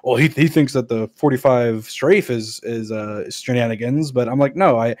 saying, well, he thinks that the 45 strafe is shenanigans, but I'm like,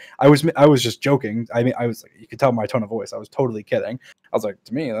 no, I was just joking. I mean, I was like, you could tell my tone of voice, I was totally kidding. I was like,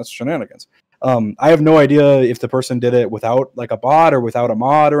 to me, that's shenanigans. I have no idea if the person did it without like a bot or without a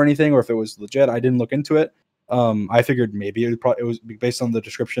mod or anything, or if it was legit. I didn't look into it. I figured maybe it was based on the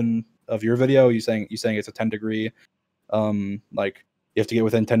description of your video. You saying it's a 10-degree, like you have to get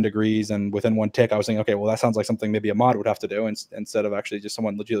within 10 degrees and within one tick. I was thinking, okay, well, that sounds like something maybe a mod would have to do instead of actually just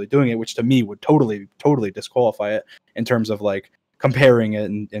someone legitimately doing it, which to me would totally disqualify it in terms of like comparing it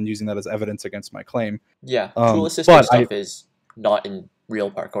and using that as evidence against my claim. Yeah, tool assisted stuff is not in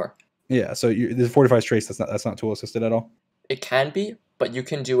real parkour. Yeah, so the 45 trace, that's not tool assisted at all. It can be, but you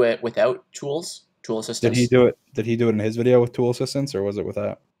can do it without tool assistance. Did he do it in his video with tool assistance, or was it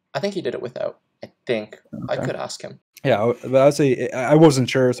without? I think he did it without. I think. Okay. I could ask him. Yeah, but I'd say I wasn't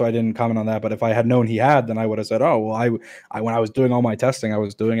sure, so I didn't comment on that. But if I had known he had, then I would have said, "Oh, well, I when I was doing all my testing, I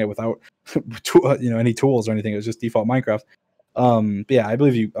was doing it without, any tools or anything. It was just default Minecraft." But yeah, I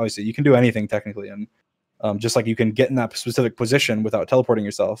believe you. Obviously, you can do anything technically, and just like you can get in that specific position without teleporting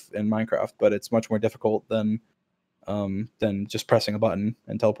yourself in Minecraft, but it's much more difficult than just pressing a button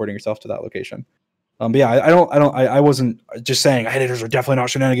and teleporting yourself to that location. But yeah, I wasn't just saying editors are definitely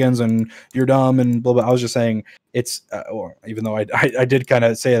not shenanigans and you're dumb and blah blah. I was just saying it's even though I did kind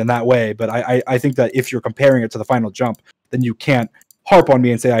of say it in that way, but I think that if you're comparing it to the final jump, then you can't harp on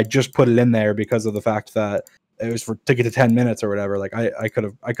me and say I just put it in there because of the fact that it was to get to 10 minutes or whatever. Like I could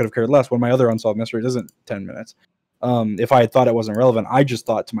have cared less when my other unsolved mystery isn't 10 minutes. If I had thought it wasn't relevant, I just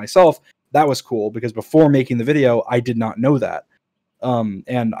thought to myself that was cool because before making the video, I did not know that.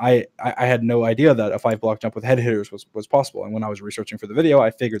 And I had no idea that a 5-block jump with head hitters was possible. And when I was researching for the video,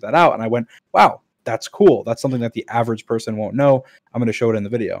 I figured that out and I went, wow, that's cool. That's something that the average person won't know. I'm going to show it in the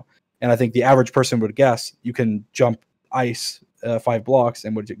video. And I think the average person would guess you can jump ice 5 blocks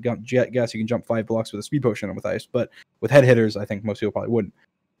and would guess you can jump 5 blocks with a speed potion with ice. But with head hitters, I think most people probably wouldn't.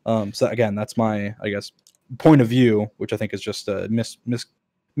 So again, that's my, I guess, point of view, which I think is just a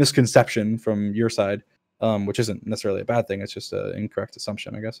misconception from your side. Which isn't necessarily a bad thing. It's just an incorrect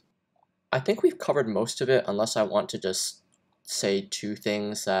assumption, I guess. I think we've covered most of it, unless I want to just say two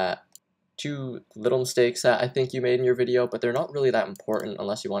little mistakes that I think you made in your video, but they're not really that important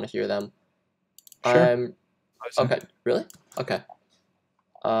unless you want to hear them. Sure. Okay, really? Okay.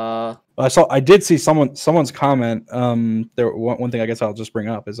 I did see someone's comment. One thing I guess I'll just bring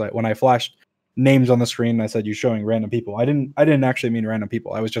up is like when I flashed names on the screen and I said you showing random people. I didn't actually mean random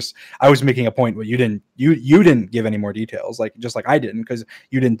people. I was making a point where you didn't give any more details, like just like I didn't, because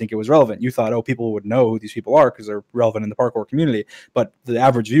you didn't think it was relevant. You thought, oh, people would know who these people are because they're relevant in the parkour community, but the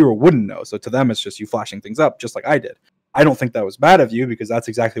average viewer wouldn't know. So to them, it's just you flashing things up, just like I did. I don't think that was bad of you because that's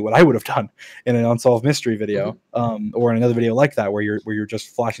exactly what I would have done in an unsolved mystery video, or in another video like that where you're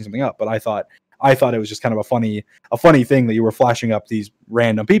just flashing something up. But I thought it was just kind of a funny thing that you were flashing up these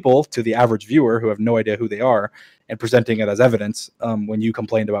random people to the average viewer who have no idea who they are and presenting it as evidence. When you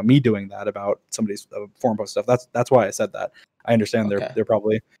complained about me doing that about somebody's forum post stuff, that's why I said that. I understand they're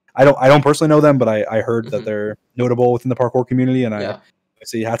probably I don't personally know them, but I heard that they're notable within the parkour community, and I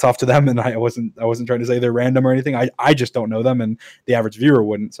see hats off to them. And I wasn't trying to say they're random or anything. I just don't know them, and the average viewer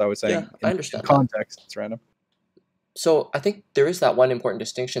wouldn't. So I was saying, I understand in context, it's random. So I think there is that one important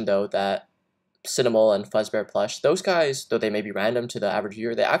distinction though that Cinnamol and Fuzzbear Plush, those guys, though they may be random to the average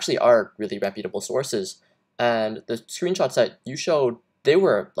viewer, they actually are really reputable sources. And the screenshots that you showed, they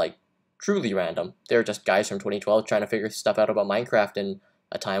were like truly random. They were just guys from 2012 trying to figure stuff out about Minecraft in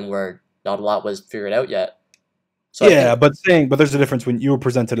a time where not a lot was figured out yet. So yeah, but there's a difference when you were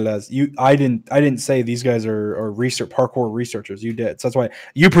presented it as you. I didn't say these guys are parkour researchers. You did. So that's why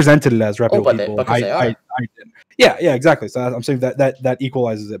you presented it as reputable people. Because they are. I didn't. Yeah, exactly. So I'm saying that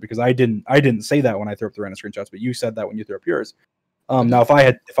equalizes it because I didn't say that when I threw up the random screenshots, but you said that when you threw up yours. Now if I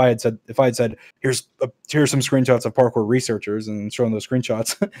had said here's some screenshots of parkour researchers and shown those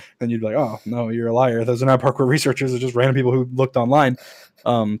screenshots, then you'd be like, oh no, you're a liar. Those are not parkour researchers. They're just random people who looked online.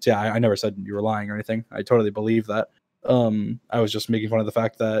 So yeah, I never said you were lying or anything. I totally believe that. I was just making fun of the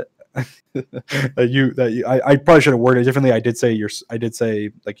fact that I probably should have worded it differently. I did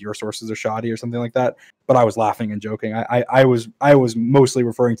say like your sources are shoddy or something like that, but I was laughing and joking. I was mostly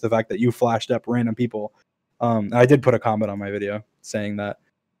referring to the fact that you flashed up random people. I did put a comment on my video saying that,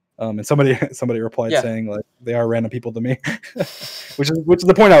 and somebody replied saying like they are random people to me, which is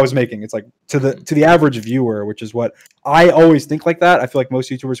the point I was making. It's like to the average viewer, which is what I always think like that. I feel like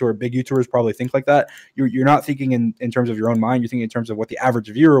most YouTubers who are big YouTubers probably think like that. You're not thinking in terms of your own mind. You're thinking in terms of what the average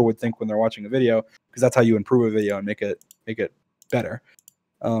viewer would think when they're watching a video, because that's how you improve a video and make it better.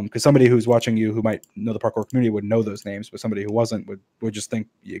 Because somebody who's watching you who might know the parkour community would know those names, but somebody who wasn't would just think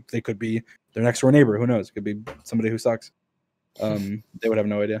they could be their next door neighbor. Who knows? It could be somebody who sucks. They would have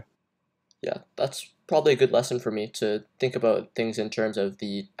no idea. Yeah, that's probably a good lesson for me to think about things in terms of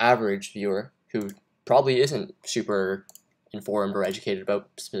the average viewer who probably isn't super informed or educated about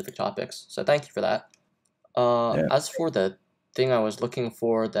specific topics. So thank you for that. Yeah. As for the thing I was looking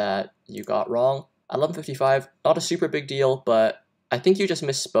for that you got wrong, at 11:55, not a super big deal, but I think you just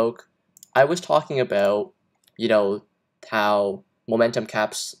misspoke. I was talking about, how momentum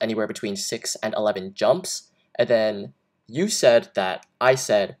caps anywhere between 6 and 11 jumps, and then you said that I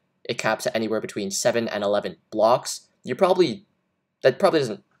said it caps at anywhere between 7 and 11 blocks. That probably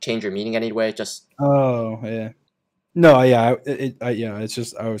doesn't change your meaning anyway, just... Oh, yeah. No, yeah, it's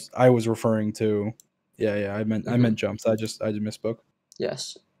just I was referring to, I meant jumps. I just misspoke.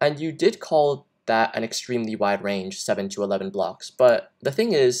 Yes, and you did call that an extremely wide range, 7 to 11 blocks, but the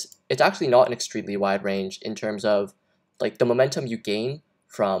thing is, it's actually not an extremely wide range in terms of, like, the momentum you gain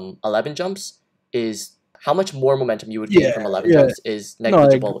from 11 jumps is... How much more momentum you would gain from 11 jumps is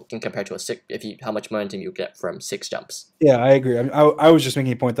negligible in compared to how much momentum you get from 6 jumps. Yeah, I agree. I was just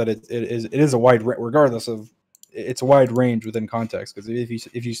making a point that it is a wide, regardless of, it's a wide range within context. Because if you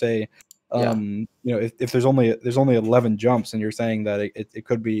say, if there's only 11 jumps and you're saying that it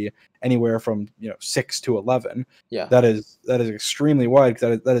could be anywhere from 6 to 11, that is extremely wide,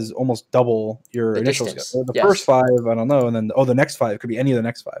 because that is almost double your initial scale. The first 5, I don't know, and then the next 5 could be any of the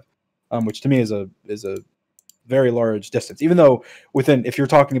next 5, which to me is a very large distance. Even though if you're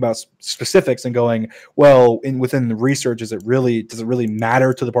talking about specifics and going, well, within the research, does it really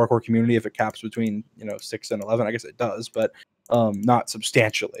matter to the parkour community if it caps between 6 and 11? I guess it does, but not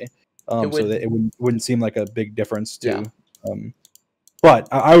substantially. So that it wouldn't seem like a big difference to. But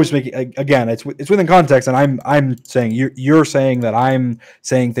I was making, again, it's within context, and I'm saying you're saying that I'm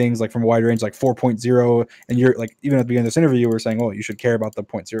saying things like from a wide range, like 4.0, and you're like, even at the beginning of this interview, you were saying, oh, you should care about the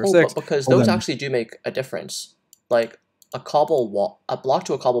 0.06. But because those actually do make a difference. Like a block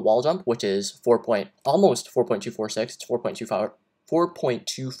to a cobble wall jump, which is almost 4.246, it's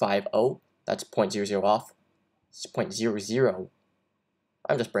 4.250. That's 0.00 off. It's 0.00.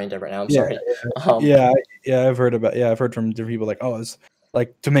 I'm just brain dead right now. I'm sorry. I've heard from different people like, oh, it's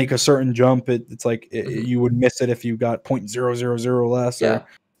like to make a certain jump, it's like you would miss it if you got 0.000 less. Yeah,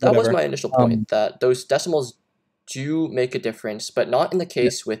 that was my initial point, that those decimals do make a difference, but not in the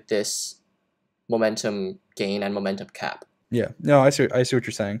case with this momentum gain and momentum cap. Yeah, no, I see what you're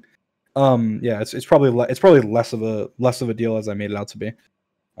saying. It's probably less of a deal as I made it out to be.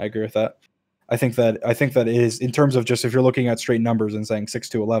 I agree with that. I think that it is, in terms of just if you're looking at straight numbers and saying 6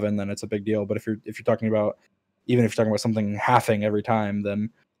 to 11, then it's a big deal. But if you're talking about, even if you're talking about something halving every time,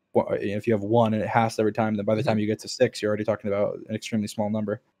 then if you have 1 and it halves every time, then by the time you get to 6, you're already talking about an extremely small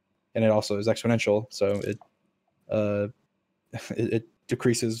number, and it also is exponential, so it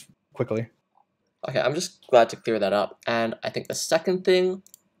decreases quickly. Okay, I'm just glad to clear that up. And I think the second thing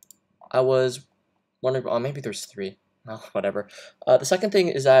I was wondering, maybe there's 3. Oh, whatever. The second thing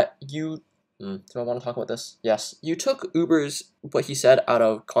is that do I want to talk about this? Yes. You took Uber's, what he said, out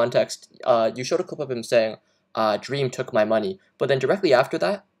of context. You showed a clip of him saying, Dream took my money. But then directly after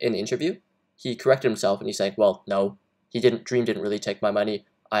that, in the interview, he corrected himself and he's like, well, no, Dream didn't really take my money.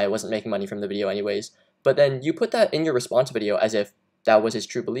 I wasn't making money from the video anyways. But then you put that in your response video as if that was his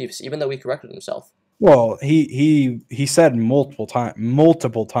true beliefs, even though he corrected himself. Well, he said multiple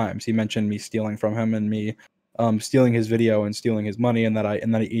times. He mentioned me stealing from him and me stealing his video and stealing his money, and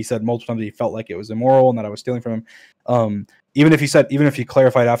that he said multiple times he felt like it was immoral and that I was stealing from him. Even if he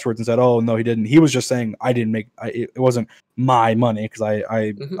clarified afterwards and said, "Oh no, he didn't," he was just saying I didn't make it wasn't my money because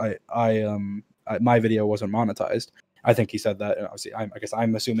my video wasn't monetized. I think he said that. And obviously, I guess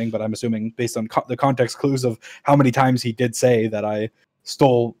I'm assuming, but I'm assuming based on the context clues of how many times he did say that I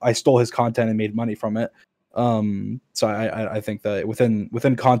stole his content and made money from it. So I think that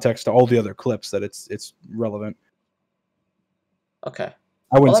within context to all the other clips that it's relevant. Okay.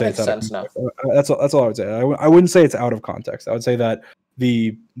 I wouldn't say it's out of context. That's all I would say. I wouldn't say it's out of context. I would say that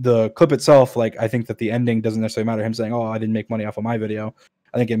the clip itself, like, I think that the ending doesn't necessarily matter. Him saying, "Oh, I didn't make money off of my video,"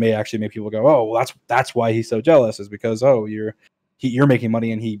 I think it may actually make people go, "Oh, well, that's why he's so jealous, is because you're making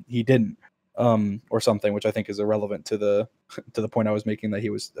money and he didn't." Or something, which I think is irrelevant to the point I was making, that he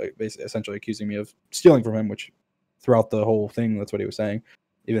was basically essentially accusing me of stealing from him, which throughout the whole thing, that's what he was saying.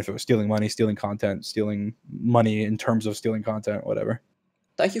 Even if it was stealing money, stealing content, stealing money in terms of stealing content, whatever.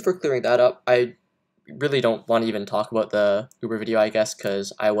 Thank you for clearing that up. I really don't want to even talk about the Uber video, I guess,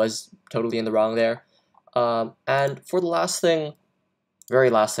 because I was totally in the wrong there. And for the very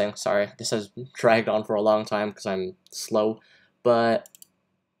last thing, sorry, this has dragged on for a long time because I'm slow, but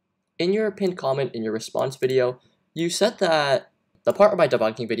in your pinned comment in your response video, you said that the part of my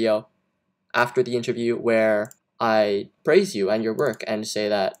debunking video after the interview where I praise you and your work and say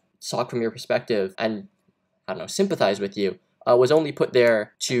that talk from your perspective and, I don't know, sympathize with you, was only put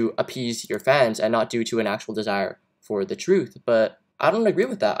there to appease your fans and not due to an actual desire for the truth. But I don't agree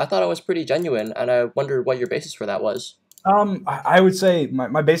with that. I thought it was pretty genuine, and I wondered what your basis for that was. I would say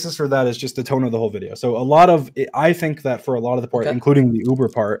my basis for that is just the tone of the whole video. So a lot of it, I think that for a lot of the part, Okay. including the Uber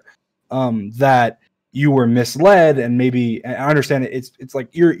part, that you were misled, and maybe, and I understand it, it's like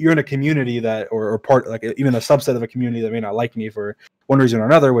you're in a community that, or part, like even a subset of a community that may not like me for one reason or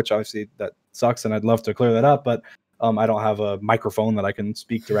another, which obviously that sucks, and I'd love to clear that up, but I don't have a microphone that I can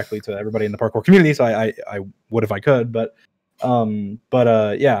speak directly to everybody in the parkour community, so I would if I could, but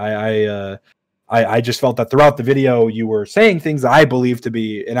yeah, I just felt that throughout the video you were saying things that I believe to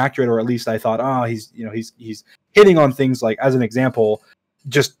be inaccurate, or at least I thought, oh, he's hitting on things, like, as an example,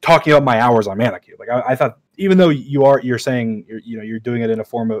 just talking about my hours on Manicube. Like I thought, even though you're saying you're doing it in a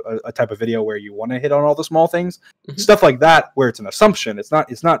form of a type of video where you want to hit on all the small things, stuff like that, where it's an assumption. It's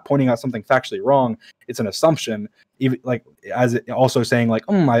not pointing out something factually wrong. It's an assumption. Even like as it also saying like,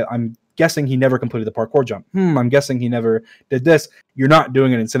 I'm guessing he never completed the parkour jump. I'm guessing he never did this. You're not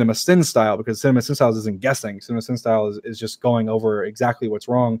doing it in Cinema Sin style, because Cinema Sin style isn't guessing. Cinema Sin style is just going over exactly what's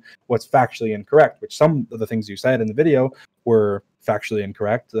wrong, what's factually incorrect, which some of the things you said in the video were factually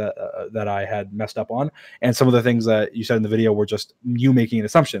incorrect that I had messed up on. And some of the things that you said in the video were just you making an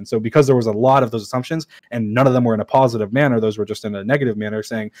assumption. So because there was a lot of those assumptions and none of them were in a positive manner, those were just in a negative manner,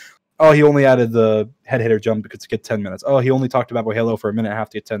 saying, oh, he only added the head hitter jump because to get 10 minutes. Oh, he only talked about Halo for a minute and a half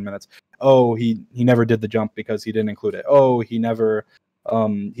to get 10 minutes. Oh, he never did the jump because he didn't include it. Oh, he never,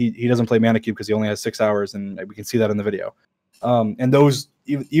 he doesn't play Manicube because he only has 6 hours, and we can see that in the video. And those,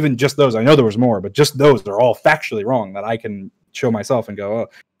 even just those, I know there was more, but just those are all factually wrong that I can show myself and go,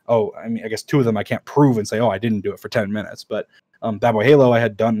 oh, I mean, I guess 2 of them I can't prove and say, oh, I didn't do it for 10 minutes. But Bad Boy Halo I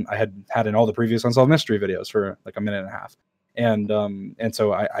had had in all the previous Unsolved Mystery videos for like a minute and a half. And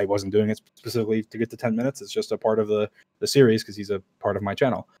so I wasn't doing it specifically to get to 10 minutes. It's just a part of the series because he's a part of my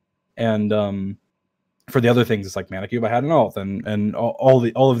channel. And for the other things, it's like Manicube I had an alt, and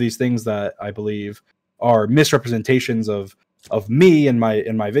all of these things that I believe are misrepresentations of me in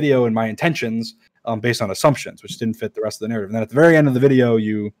my video and my intentions, based on assumptions, which didn't fit the rest of the narrative. And then at the very end of the video,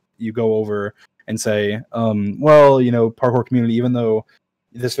 you go over and say, well, parkour community, even though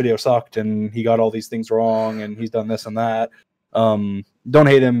this video sucked and he got all these things wrong and he's done this and that, don't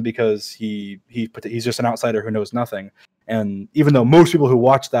hate him because he's just an outsider who knows nothing. And even though most people who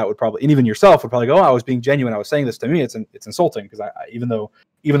watch that would probably, and even yourself would probably go, oh, I was being genuine, I was saying this, to me it's insulting, because even though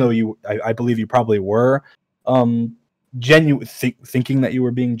I believe you probably were genuine, thinking that you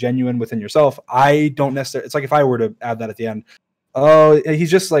were being genuine within yourself, I don't necessarily. It's like if I were to add that at the end, oh, he's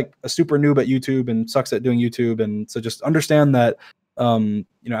just like a super noob at YouTube and sucks at doing YouTube, and so just understand that,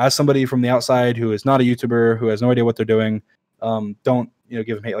 as somebody from the outside who is not a YouTuber, who has no idea what they're doing, don't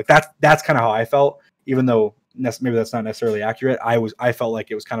give him hate. Like that's kind of how I felt, even though maybe that's not necessarily accurate. I felt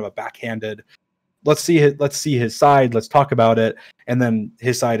like it was kind of a backhanded, let's see his side, let's talk about it, and then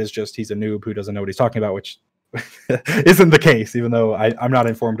his side is just he's a noob who doesn't know what he's talking about, which isn't the case, even though I'm not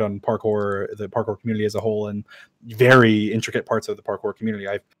informed on parkour, the parkour community as a whole, and very intricate parts of the parkour community.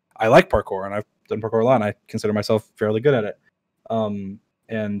 I like parkour, and I've done parkour a lot, and I consider myself fairly good at it.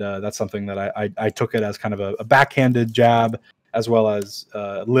 And that's something that I took it as kind of a backhanded jab, as well as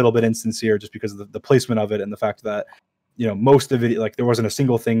a little bit insincere, just because of the placement of it and the fact that most of the video, like, there wasn't a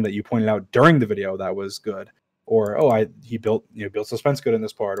single thing that you pointed out during the video that was good, or he built suspense good in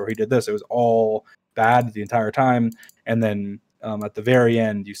this part, or he did this. It was all bad the entire time. And then at the very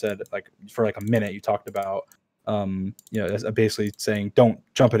end, you said, like, for like a minute, you talked about basically saying don't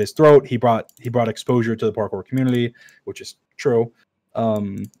jump at his throat. He brought exposure to the parkour community, which is true,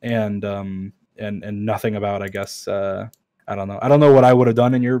 and nothing about, I guess, I don't know what I would have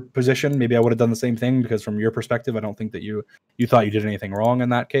done in your position. Maybe I would have done the same thing, because from your perspective, I don't think that you thought you did anything wrong in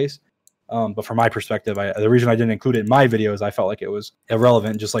that case. But from my perspective, the reason I didn't include it in my video is I felt like it was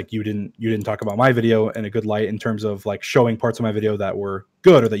irrelevant. Just like you didn't talk about my video in a good light in terms of like showing parts of my video that were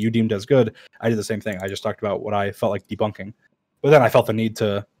good or that you deemed as good. I did the same thing. I just talked about what I felt like debunking. But then I felt the need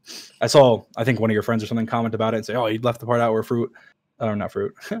to. I think one of your friends or something comment about it and say, "Oh, you left the part out where fruit, or not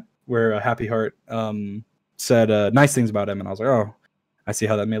fruit, where Happy Heart said nice things about him," and I was like, "Oh, I see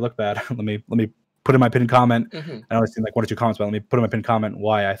how that may look bad. let me put in my pinned comment." And I only seen like 1 or 2 comments, but let me put in my pinned comment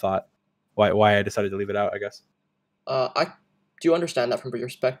why I decided to leave it out, I guess. I do understand that from your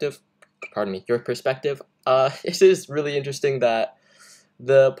perspective. Pardon me, your perspective. It is really interesting that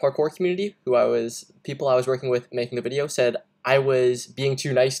the parkour community, people I was working with making the video, said I was being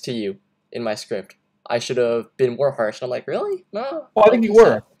too nice to you in my script. I should have been more harsh. And I'm like, really? No, Well, I I don't think you think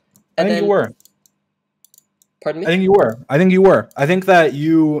so. were. I And think you then, were. pardon I me? think you were. I think you were. I think that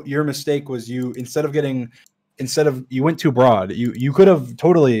your mistake was you instead of you went too broad. You could have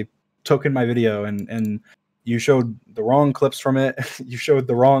totally taken my video and you showed the wrong clips from it. You showed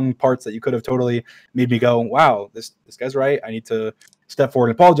the wrong parts that you could have totally made me go, wow, this guy's right. I need to step forward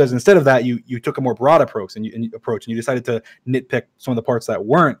and apologize. Instead of that, you took a more broad approach and you decided to nitpick some of the parts that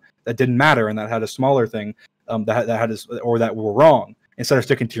didn't matter and that had a smaller thing or that were wrong, instead of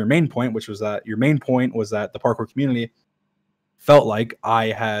sticking to your main point, which was that your main point was that the parkour community felt like I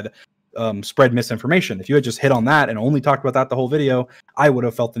had spread misinformation. If you had just hit on that and only talked about that the whole video, I would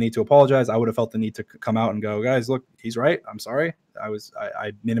have felt the need to apologize. I would have felt the need to come out and go, guys, look, he's right. I'm sorry.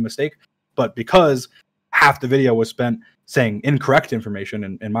 I made a mistake. But because half the video was spent saying incorrect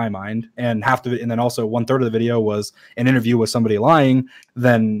information in my mind, and then also 1/3 of the video was an interview with somebody lying,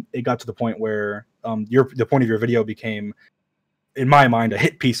 then it got to the point where the point of your video became, in my mind, a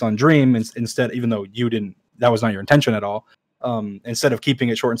hit piece on Dream instead, even though that was not your intention at all. Instead of keeping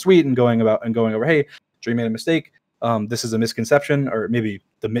it short and sweet and going over, hey, Dream made a mistake. This is a misconception, or maybe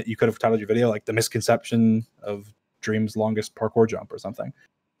you could have titled your video like the misconception of Dream's longest parkour jump or something.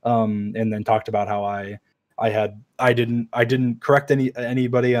 And then talked about how I didn't correct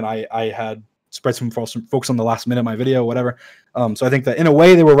anybody, and I had spread some false focus on the last minute of my video, whatever. So I think that in a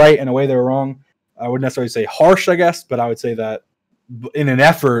way they were right, in a way they were wrong. I wouldn't necessarily say harsh, I guess, but I would say that in an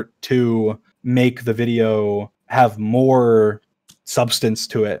effort to make the video have more substance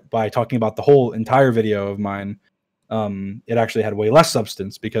to it by talking about the whole entire video of mine, it actually had way less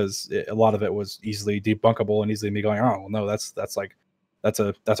substance because a lot of it was easily debunkable and easily me going, oh, well, no, that's a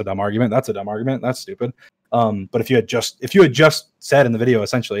dumb argument. That's a dumb argument. That's stupid. But if you had just said in the video,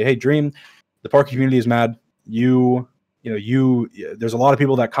 essentially, hey, Dream, the parkour community is mad. There's a lot of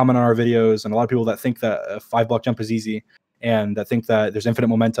people that comment on our videos and a lot of people that think that a 5-block jump is easy and that think that there's infinite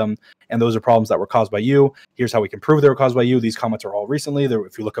momentum, and those are problems that were caused by you. Here's how we can prove they were caused by you. These comments are all recently.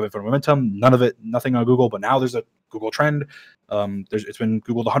 If you look up infinite momentum, nothing on Google, but now there's a Google trend. It's been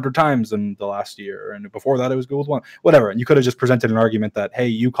Googled 100 times in the last year, and before that it was Googled one, whatever. And you could have just presented an argument that, hey,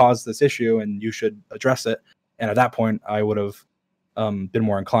 you caused this issue and you should address it. And at that point, I would have been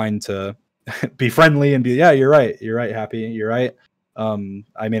more inclined to be friendly and be, yeah, you're right, Happy, you're right.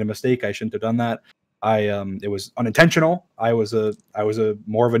 I made a mistake. I shouldn't have done that. It was unintentional. I was a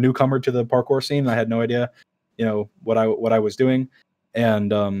more of a newcomer to the parkour scene. I had no idea, what I was doing,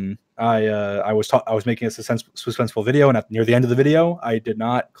 and I was making a suspenseful video, and near the end of the video, I did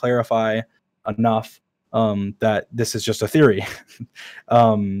not clarify enough that this is just a theory,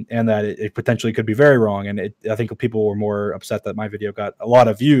 and that it potentially could be very wrong. And I think people were more upset that my video got a lot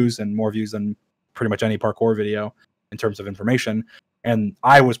of views and more views than pretty much any parkour video in terms of information. And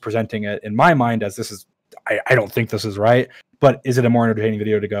I was presenting it in my mind as I don't think this is right, but is it a more entertaining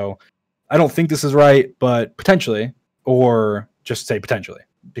video to go, I don't think this is right, but potentially, or just say potentially,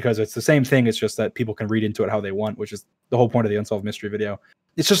 because it's the same thing. It's just that people can read into it how they want, which is the whole point of the Unsolved Mystery video.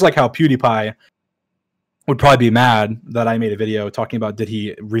 It's just like how PewDiePie would probably be mad that I made a video talking about, did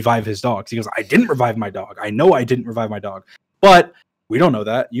he revive his dogs? He goes, I didn't revive my dog. I know I didn't revive my dog, but we don't know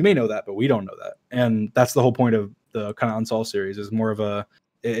that. You may know that, but we don't know that. And that's the whole point of the kind of Unsolved series, is it's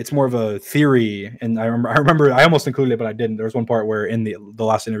more of a theory. And I remember I almost included it, but I didn't. There was one part where in the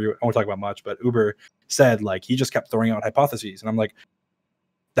last interview, I won't talk about much, but Uber said, like, he just kept throwing out hypotheses. And I'm like,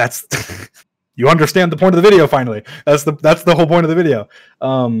 that's, you understand the point of the video finally. That's the whole point of the video.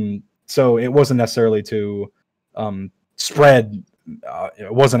 So it wasn't necessarily to spread,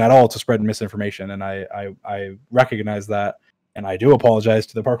 it wasn't at all to spread misinformation. And I recognize that. And I do apologize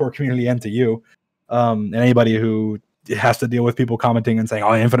to the parkour community and to you, and anybody who has to deal with people commenting and saying,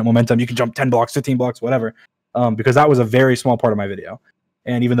 oh, infinite momentum, you can jump 10 blocks, 15 blocks, whatever, because that was a very small part of my video.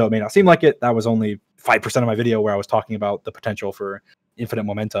 And even though it may not seem like it, that was only 5% of my video where I was talking about the potential for infinite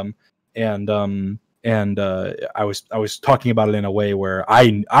momentum. And I was talking about it in a way where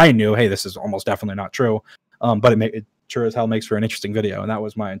I knew, hey, this is almost definitely not true, but it sure as hell makes for an interesting video, and that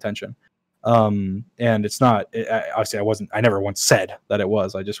was my intention. And it's not, obviously I never once said that it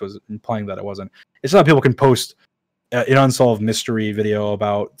was. I just was implying that it wasn't. It's not people can post an Unsolved Mystery video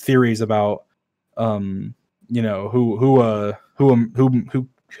about theories about who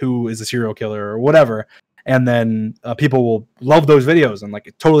is a serial killer or whatever, and then people will love those videos and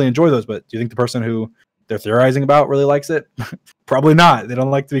like totally enjoy those. But do you think the person who they're theorizing about really likes it? Probably not. They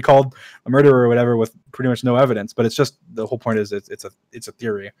don't like to be called a murderer or whatever with pretty much no evidence. But it's just, the whole point is it's a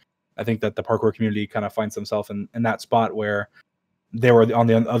theory. I think that the parkour community kind of finds themselves in that spot where they were on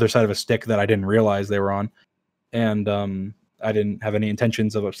the other side of a stick that I didn't realize they were on. And I didn't have any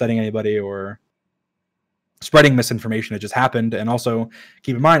intentions of upsetting anybody or spreading misinformation. It just happened. And also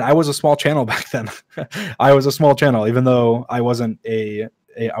keep in mind, I was a small channel back then. I was a small channel, even though I wasn't a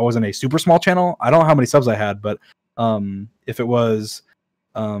super small channel. I don't know how many subs I had, but if it was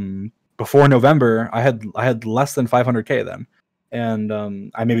before November, I had less than 500K then.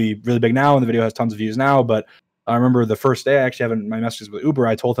 And I may be really big now, and the video has tons of views now, but I remember the first day I actually having my messages with Uber,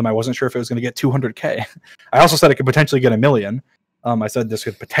 I told him I wasn't sure if it was going to get 200K. I also said it could potentially get 1 million. I said this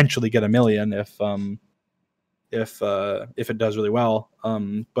could potentially get 1 million if it does really well.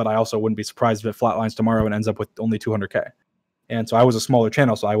 But I also wouldn't be surprised if it flatlines tomorrow and ends up with only 200K. And so I was a smaller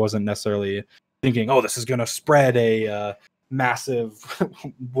channel, so I wasn't necessarily thinking, oh, this is going to spread a massive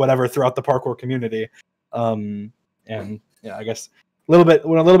whatever throughout the parkour community. And yeah, I guess went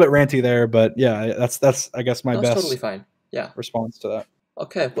a little bit ranty there, but yeah, that's I guess my best totally fine. Yeah. response to that.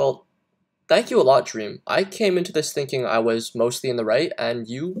 Okay, well, thank you a lot, Dream. I came into this thinking I was mostly in the right, and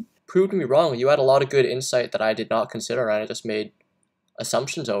you proved me wrong. You had a lot of good insight that I did not consider, and I just made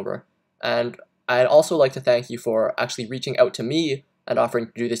assumptions over. And I'd also like to thank you for actually reaching out to me and offering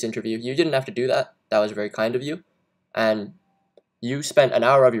to do this interview. You didn't have to do that. That was very kind of you. And you spent an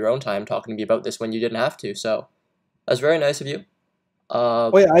hour of your own time talking to me about this when you didn't have to, so that's very nice of you.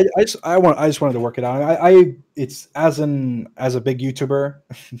 Well, yeah, I just wanted to work it out. It's as a big YouTuber,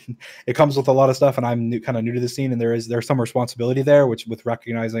 it comes with a lot of stuff, and I'm kind of new to the scene, and there's some responsibility there, which with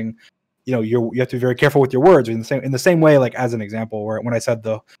recognizing, you have to be very careful with your words. In the same way, like as an example, where when I said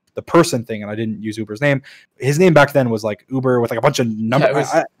the person thing, and I didn't use Uber's name, his name back then was like Uber with like a bunch of numbers.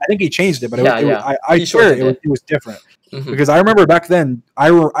 I think he changed it, but I swear it was different. Mm-hmm. Because I remember back then,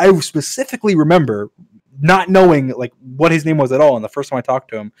 I specifically remember not knowing like what his name was at all. And the first time I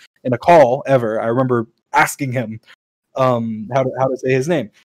talked to him in a call ever, I remember asking him how to say his name.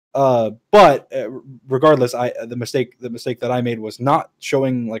 But regardless, the mistake that I made was not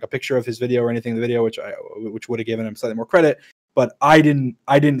showing like a picture of his video or anything in the video, which would have given him slightly more credit. But I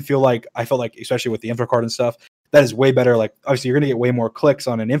didn't feel like, I felt like, especially with the info card and stuff, that is way better. Like, obviously, you're going to get way more clicks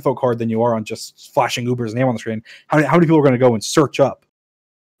on an info card than you are on just flashing Uber's name on the screen. How many people are going to go and search up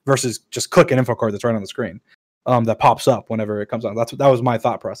versus just click an info card that's right on the screen that pops up whenever it comes on? That was my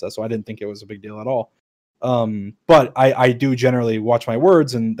thought process, so I didn't think it was a big deal at all. But I do generally watch my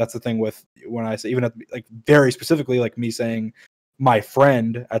words, and that's the thing with when I say, even at, like very specifically, like me saying my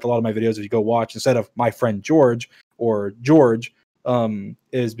friend at a lot of my videos, if you go watch instead of my friend George or George,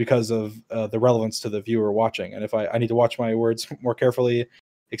 is because of the relevance to the viewer watching. And if I need to watch my words more carefully,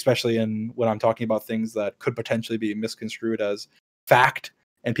 especially when I'm talking about things that could potentially be misconstrued as fact,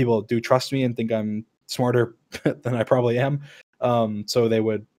 and people do trust me and think I'm smarter than I probably am, so they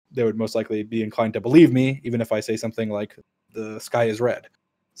would most likely be inclined to believe me, even if I say something like the sky is red.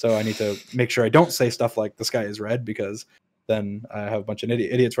 So I need to make sure I don't say stuff like the sky is red, because then I have a bunch of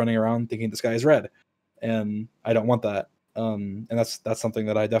idiots running around thinking the sky is red, and I don't want that. And that's something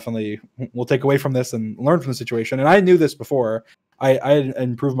that I definitely will take away from this and learn from the situation. And I knew this before. I had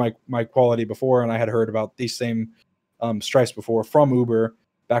improved my quality before, and I had heard about these same stripes before from Uber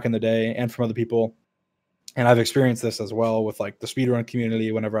back in the day and from other people. And I've experienced this as well with like the speedrun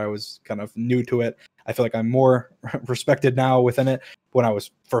community. Whenever I was kind of new to it, I feel like I'm more respected now within it. When I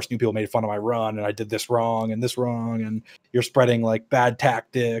was first new, people made fun of my run, and I did this wrong, and you're spreading like bad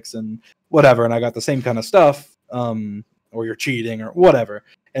tactics and whatever. And I got the same kind of stuff, or you're cheating or whatever.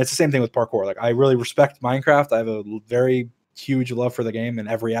 And it's the same thing with parkour. Like, I really respect Minecraft. I have a very huge love for the game and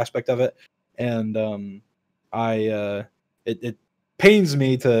every aspect of it. And it pains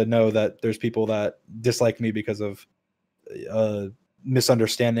me to know that there's people that dislike me because of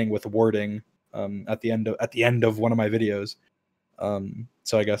misunderstanding with wording at the end of one of my videos.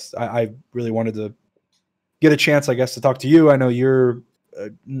 So I guess I really wanted to get a chance, I guess, to talk to you. I know you're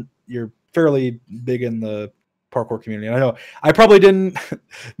fairly big in the parkour community, and I know I probably didn't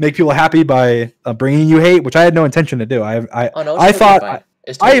make people happy by bringing you hate, which I had no intention to do. I thought.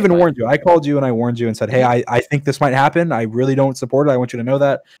 I even warned you. I called you and I warned you and said, hey, I think this might happen. I really don't support it. I want you to know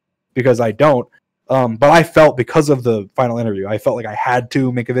that, because I don't. But I felt, because of the final interview, I felt like I had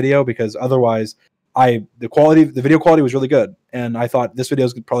to make a video, because otherwise the video quality was really good. And I thought this video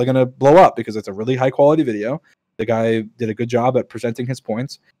is probably going to blow up because it's a really high quality video. The guy did a good job at presenting his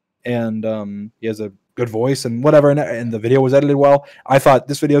points, and he has a good voice and whatever. And the video was edited well. I thought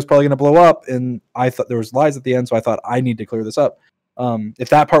this video is probably going to blow up, and I thought there was lies at the end. So I thought I need to clear this up. If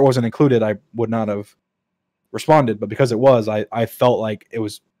that part wasn't included, I would not have responded. But because it was, I felt like it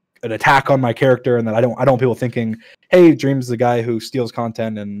was an attack on my character, and that I don't want people thinking, hey, Dream's the guy who steals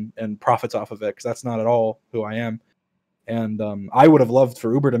content and profits off of it, because that's not at all who I am. And I would have loved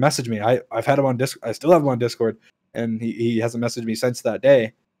for Uber to message me. I've had him on Discord. I still have him on Discord. and he hasn't messaged me since that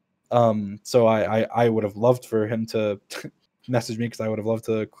day. So I would have loved for him to message me, because I would have loved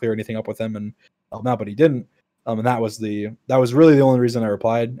to clear anything up with him and help him out, but he didn't. And that was really the only reason I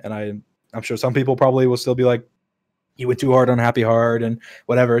replied. And I'm sure some people probably will still be like, you went too hard on Happy Hard and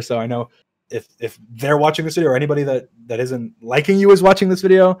whatever. So I know if they're watching this video, or anybody that isn't liking you is watching this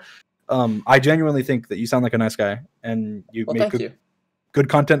video, I genuinely think that you sound like a nice guy, and you make good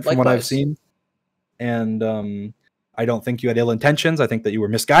content from what I've seen. And I don't think you had ill intentions. I think that you were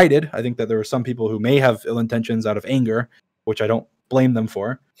misguided. I think that there were some people who may have ill intentions out of anger, which I don't blame them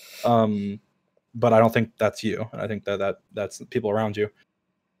for. But I don't think that's you. I think that's the people around you.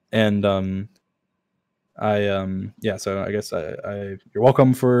 And so I guess you're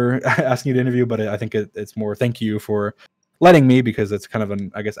welcome for asking you to interview, but I think it's more thank you for letting me, because it's kind of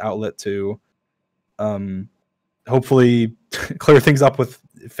an, I guess, outlet to hopefully clear things up with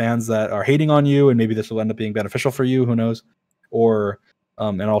fans that are hating on you, and maybe this will end up being beneficial for you, who knows, or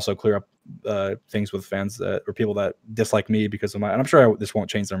and also clear up things with fans that, or people that dislike me because of my, and I'm sure this won't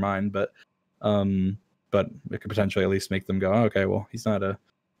change their mind, but it could potentially at least make them go, oh, okay, well, he's not a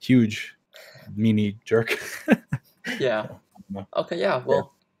huge meanie jerk. Yeah. Okay, yeah,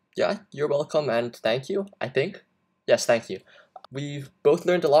 well, yeah, you're welcome, and thank you, I think. Yes, thank you. We've both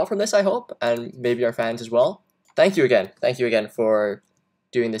learned a lot from this, I hope, and maybe our fans as well. Thank you again for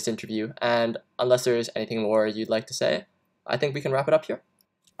doing this interview, and unless there's anything more you'd like to say, I think we can wrap it up here.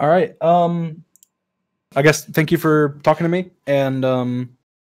 All right. I guess thank you for talking to me, and I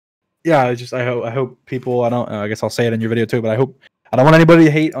hope people, I guess I'll say it in your video too, but I don't want anybody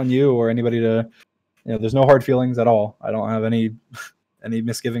to hate on you, or anybody to, there's no hard feelings at all. I don't have any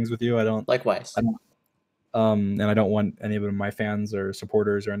misgivings with you. I don't. Likewise. And I don't want any of my fans or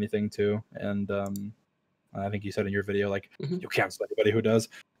supporters or anything to. And I think you said in your video, like, you cancel anybody who does.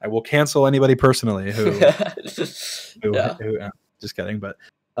 I will cancel anybody personally who just kidding. But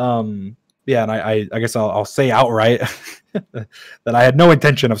and I guess I'll say outright that I had no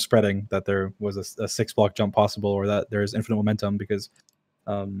intention of spreading that there was a 6-block jump possible, or that there's infinite momentum, because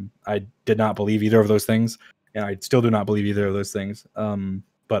I did not believe either of those things, and I still do not believe either of those things.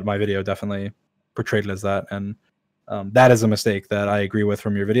 But my video definitely portrayed it as that, and that is a mistake that I agree with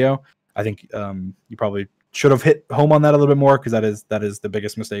from your video. I think you probably should have hit home on that a little bit more, because that is the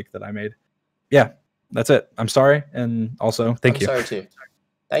biggest mistake that I made. Yeah, that's it. I'm sorry, and also thank you. I'm sorry too.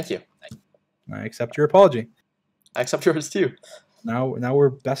 Thank you. I accept your apology. I accept yours too. Now we're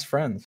best friends.